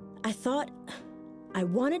 I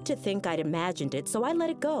wanted to think I'd imagined it, so I let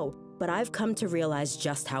it go. But I've come to realize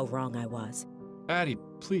just how wrong I was. Addie,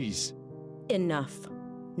 please. Enough.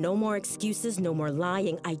 No more excuses, no more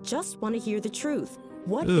lying. I just want to hear the truth.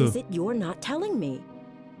 What Ooh. is it you're not telling me?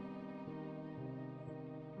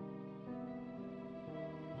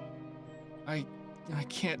 I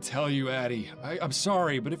can't tell you, Addie. I'm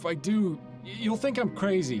sorry, but if I do, you'll think I'm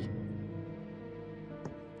crazy.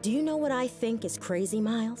 Do you know what I think is crazy,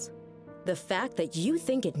 Miles? The fact that you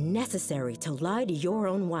think it necessary to lie to your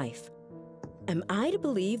own wife. Am I to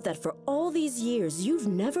believe that for all these years you've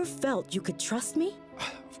never felt you could trust me?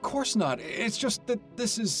 Of course not. It's just that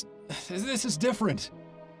this is different.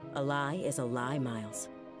 A lie is a lie, Miles.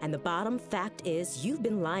 And the bottom fact is you've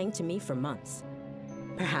been lying to me for months.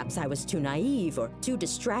 Perhaps I was too naive or too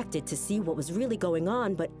distracted to see what was really going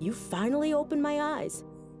on, but you finally opened my eyes.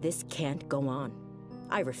 This can't go on.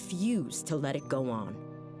 I refuse to let it go on.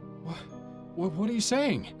 What are you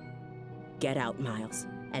saying? Get out, Miles,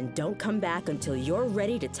 and don't come back until you're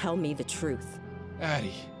ready to tell me the truth.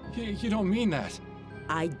 Addie, you don't mean that.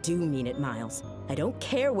 I do mean it, Miles. I don't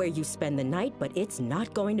care where you spend the night, but it's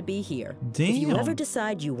not going to be here. Damn. If you ever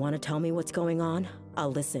decide you want to tell me what's going on,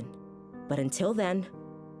 I'll listen. But until then,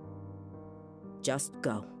 just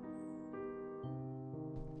go.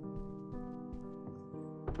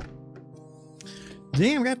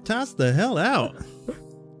 Damn, got tossed the hell out.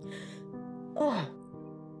 Oh.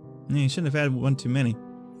 Yeah, you shouldn't have had one too many.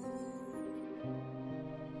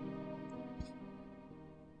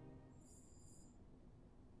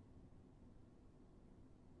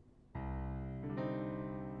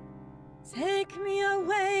 Take me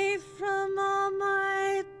away from all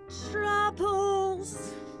my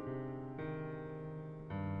troubles,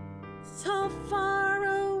 so far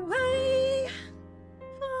away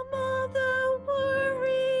from all the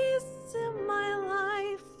worries in my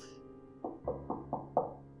life.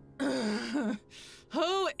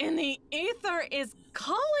 Who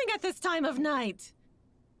time of night.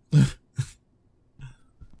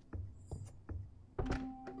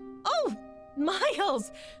 Oh,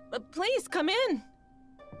 Miles! Please come in.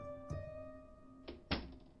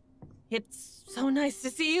 It's so nice to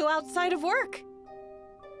see you outside of work.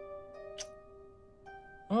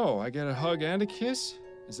 Oh, I get a hug and a kiss?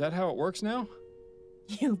 Is that how it works now?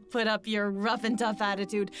 You put up your rough and tough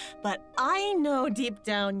attitude, but I know deep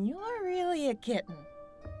down you're really a kitten.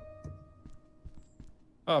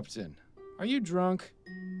 Upton, are you drunk?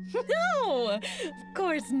 No, of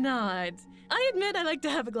course not. I admit I like to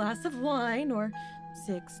have a glass of wine or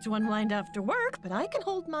 6 to unwind after work, but I can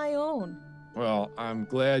hold my own. Well, I'm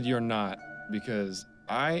glad you're not, because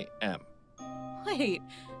I am. Wait,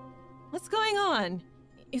 what's going on?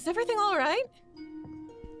 Is everything all right?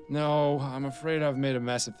 No, I'm afraid I've made a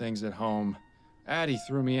mess of things at home. Addie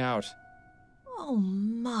threw me out. Oh,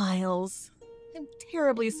 Miles. I'm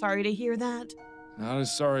terribly sorry to hear that. Not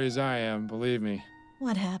as sorry as I am, believe me.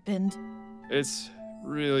 What happened? It's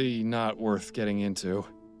really not worth getting into.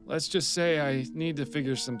 Let's just say I need to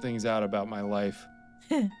figure some things out about my life.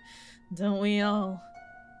 Don't we all?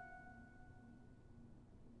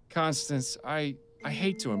 Constance, I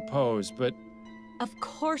hate to impose, but... Of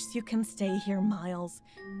course you can stay here, Miles.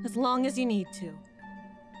 As long as you need to.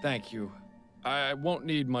 Thank you. I won't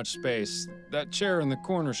need much space. That chair in the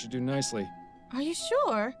corner should do nicely. Are you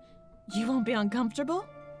sure? You won't be uncomfortable?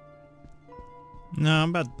 No, I'm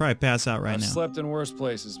about to probably pass out right I've now. slept in worse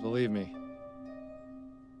places, believe me.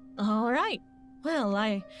 All right. Well,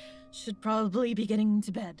 I should probably be getting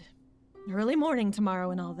to bed. Early morning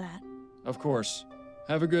tomorrow and all that. Of course.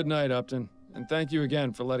 Have a good night, Upton. And thank you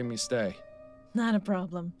again for letting me stay. Not a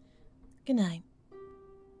problem. Good night.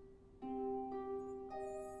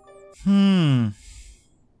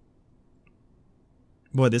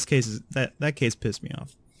 Boy, this case is that case pissed me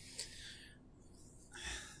off.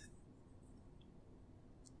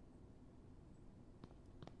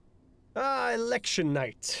 Election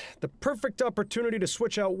night. The perfect opportunity to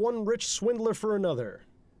switch out one rich swindler for another.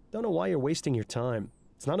 Don't know why you're wasting your time.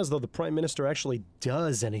 It's not as though the Prime Minister actually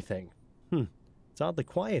does anything. It's oddly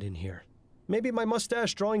quiet in here. Maybe my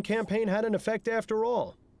mustache drawing campaign had an effect after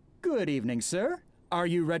all. Good evening, sir. Are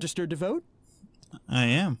you registered to vote? I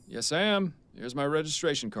am. Yes, I am. Here's my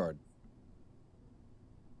registration card.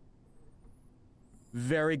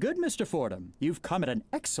 Very good, Mr. Fordham. You've come at an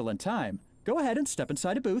excellent time. Go ahead and step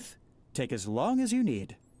inside a booth. Take as long as you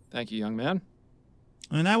need. Thank you, young man.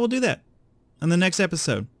 And I will do that on the next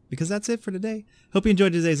episode, because that's it for today. Hope you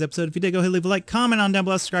enjoyed today's episode. If you did, go ahead and leave a like, comment on down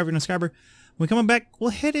below, subscribe if you're not a subscriber. When we come back, we'll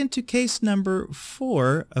head into case number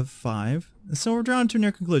 4 of 5. So we're drawn to a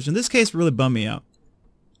near conclusion. This case really bummed me out.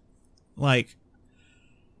 Like,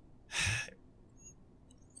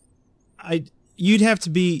 you'd have to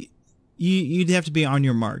be on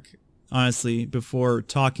your mark, honestly, before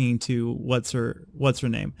talking to what's her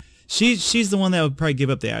name. She's the one that would probably give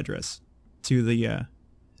up the address to the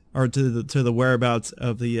or to the whereabouts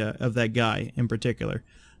of that guy in particular.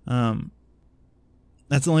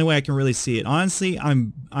 That's the only way I can really see it. Honestly,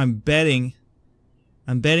 I'm betting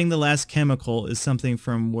the last chemical is something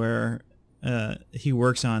from where he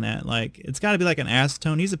works on at. Like, it's got to be like an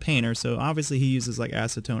acetone. He's a painter, so obviously he uses like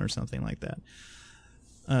acetone or something like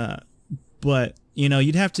that. But you know,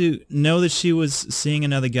 you'd have to know that she was seeing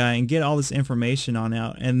another guy and get all this information on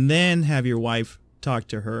out, and then have your wife talk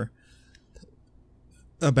to her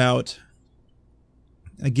about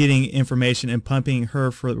getting information and pumping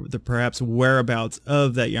her for the perhaps whereabouts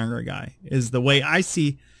of that younger guy. Is the way I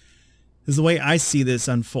see this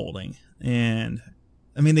unfolding. And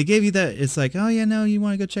I mean, they gave you that. It's like, oh yeah, no, you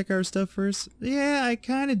want to go check our stuff first? Yeah, I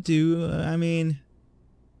kind of do. I mean,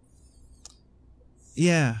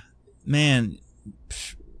 yeah, man,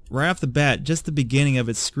 right off the bat, just the beginning of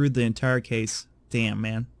it screwed the entire case. Damn,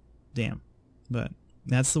 man, damn. But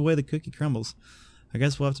that's the way the cookie crumbles. I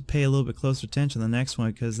guess we'll have to pay a little bit closer attention to the next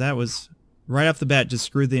one, because that was right off the bat just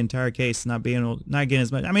screwed the entire case, not getting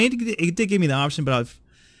as much. I mean, it did give me the option, but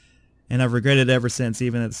I've regretted it ever since,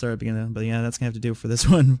 even at the start of the beginning. But yeah, that's gonna have to do it for this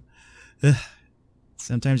one.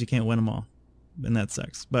 Sometimes you can't win them all, and that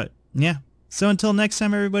sucks. But yeah, so until next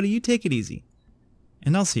time, everybody, you take it easy,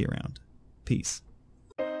 and I'll see you around. Peace.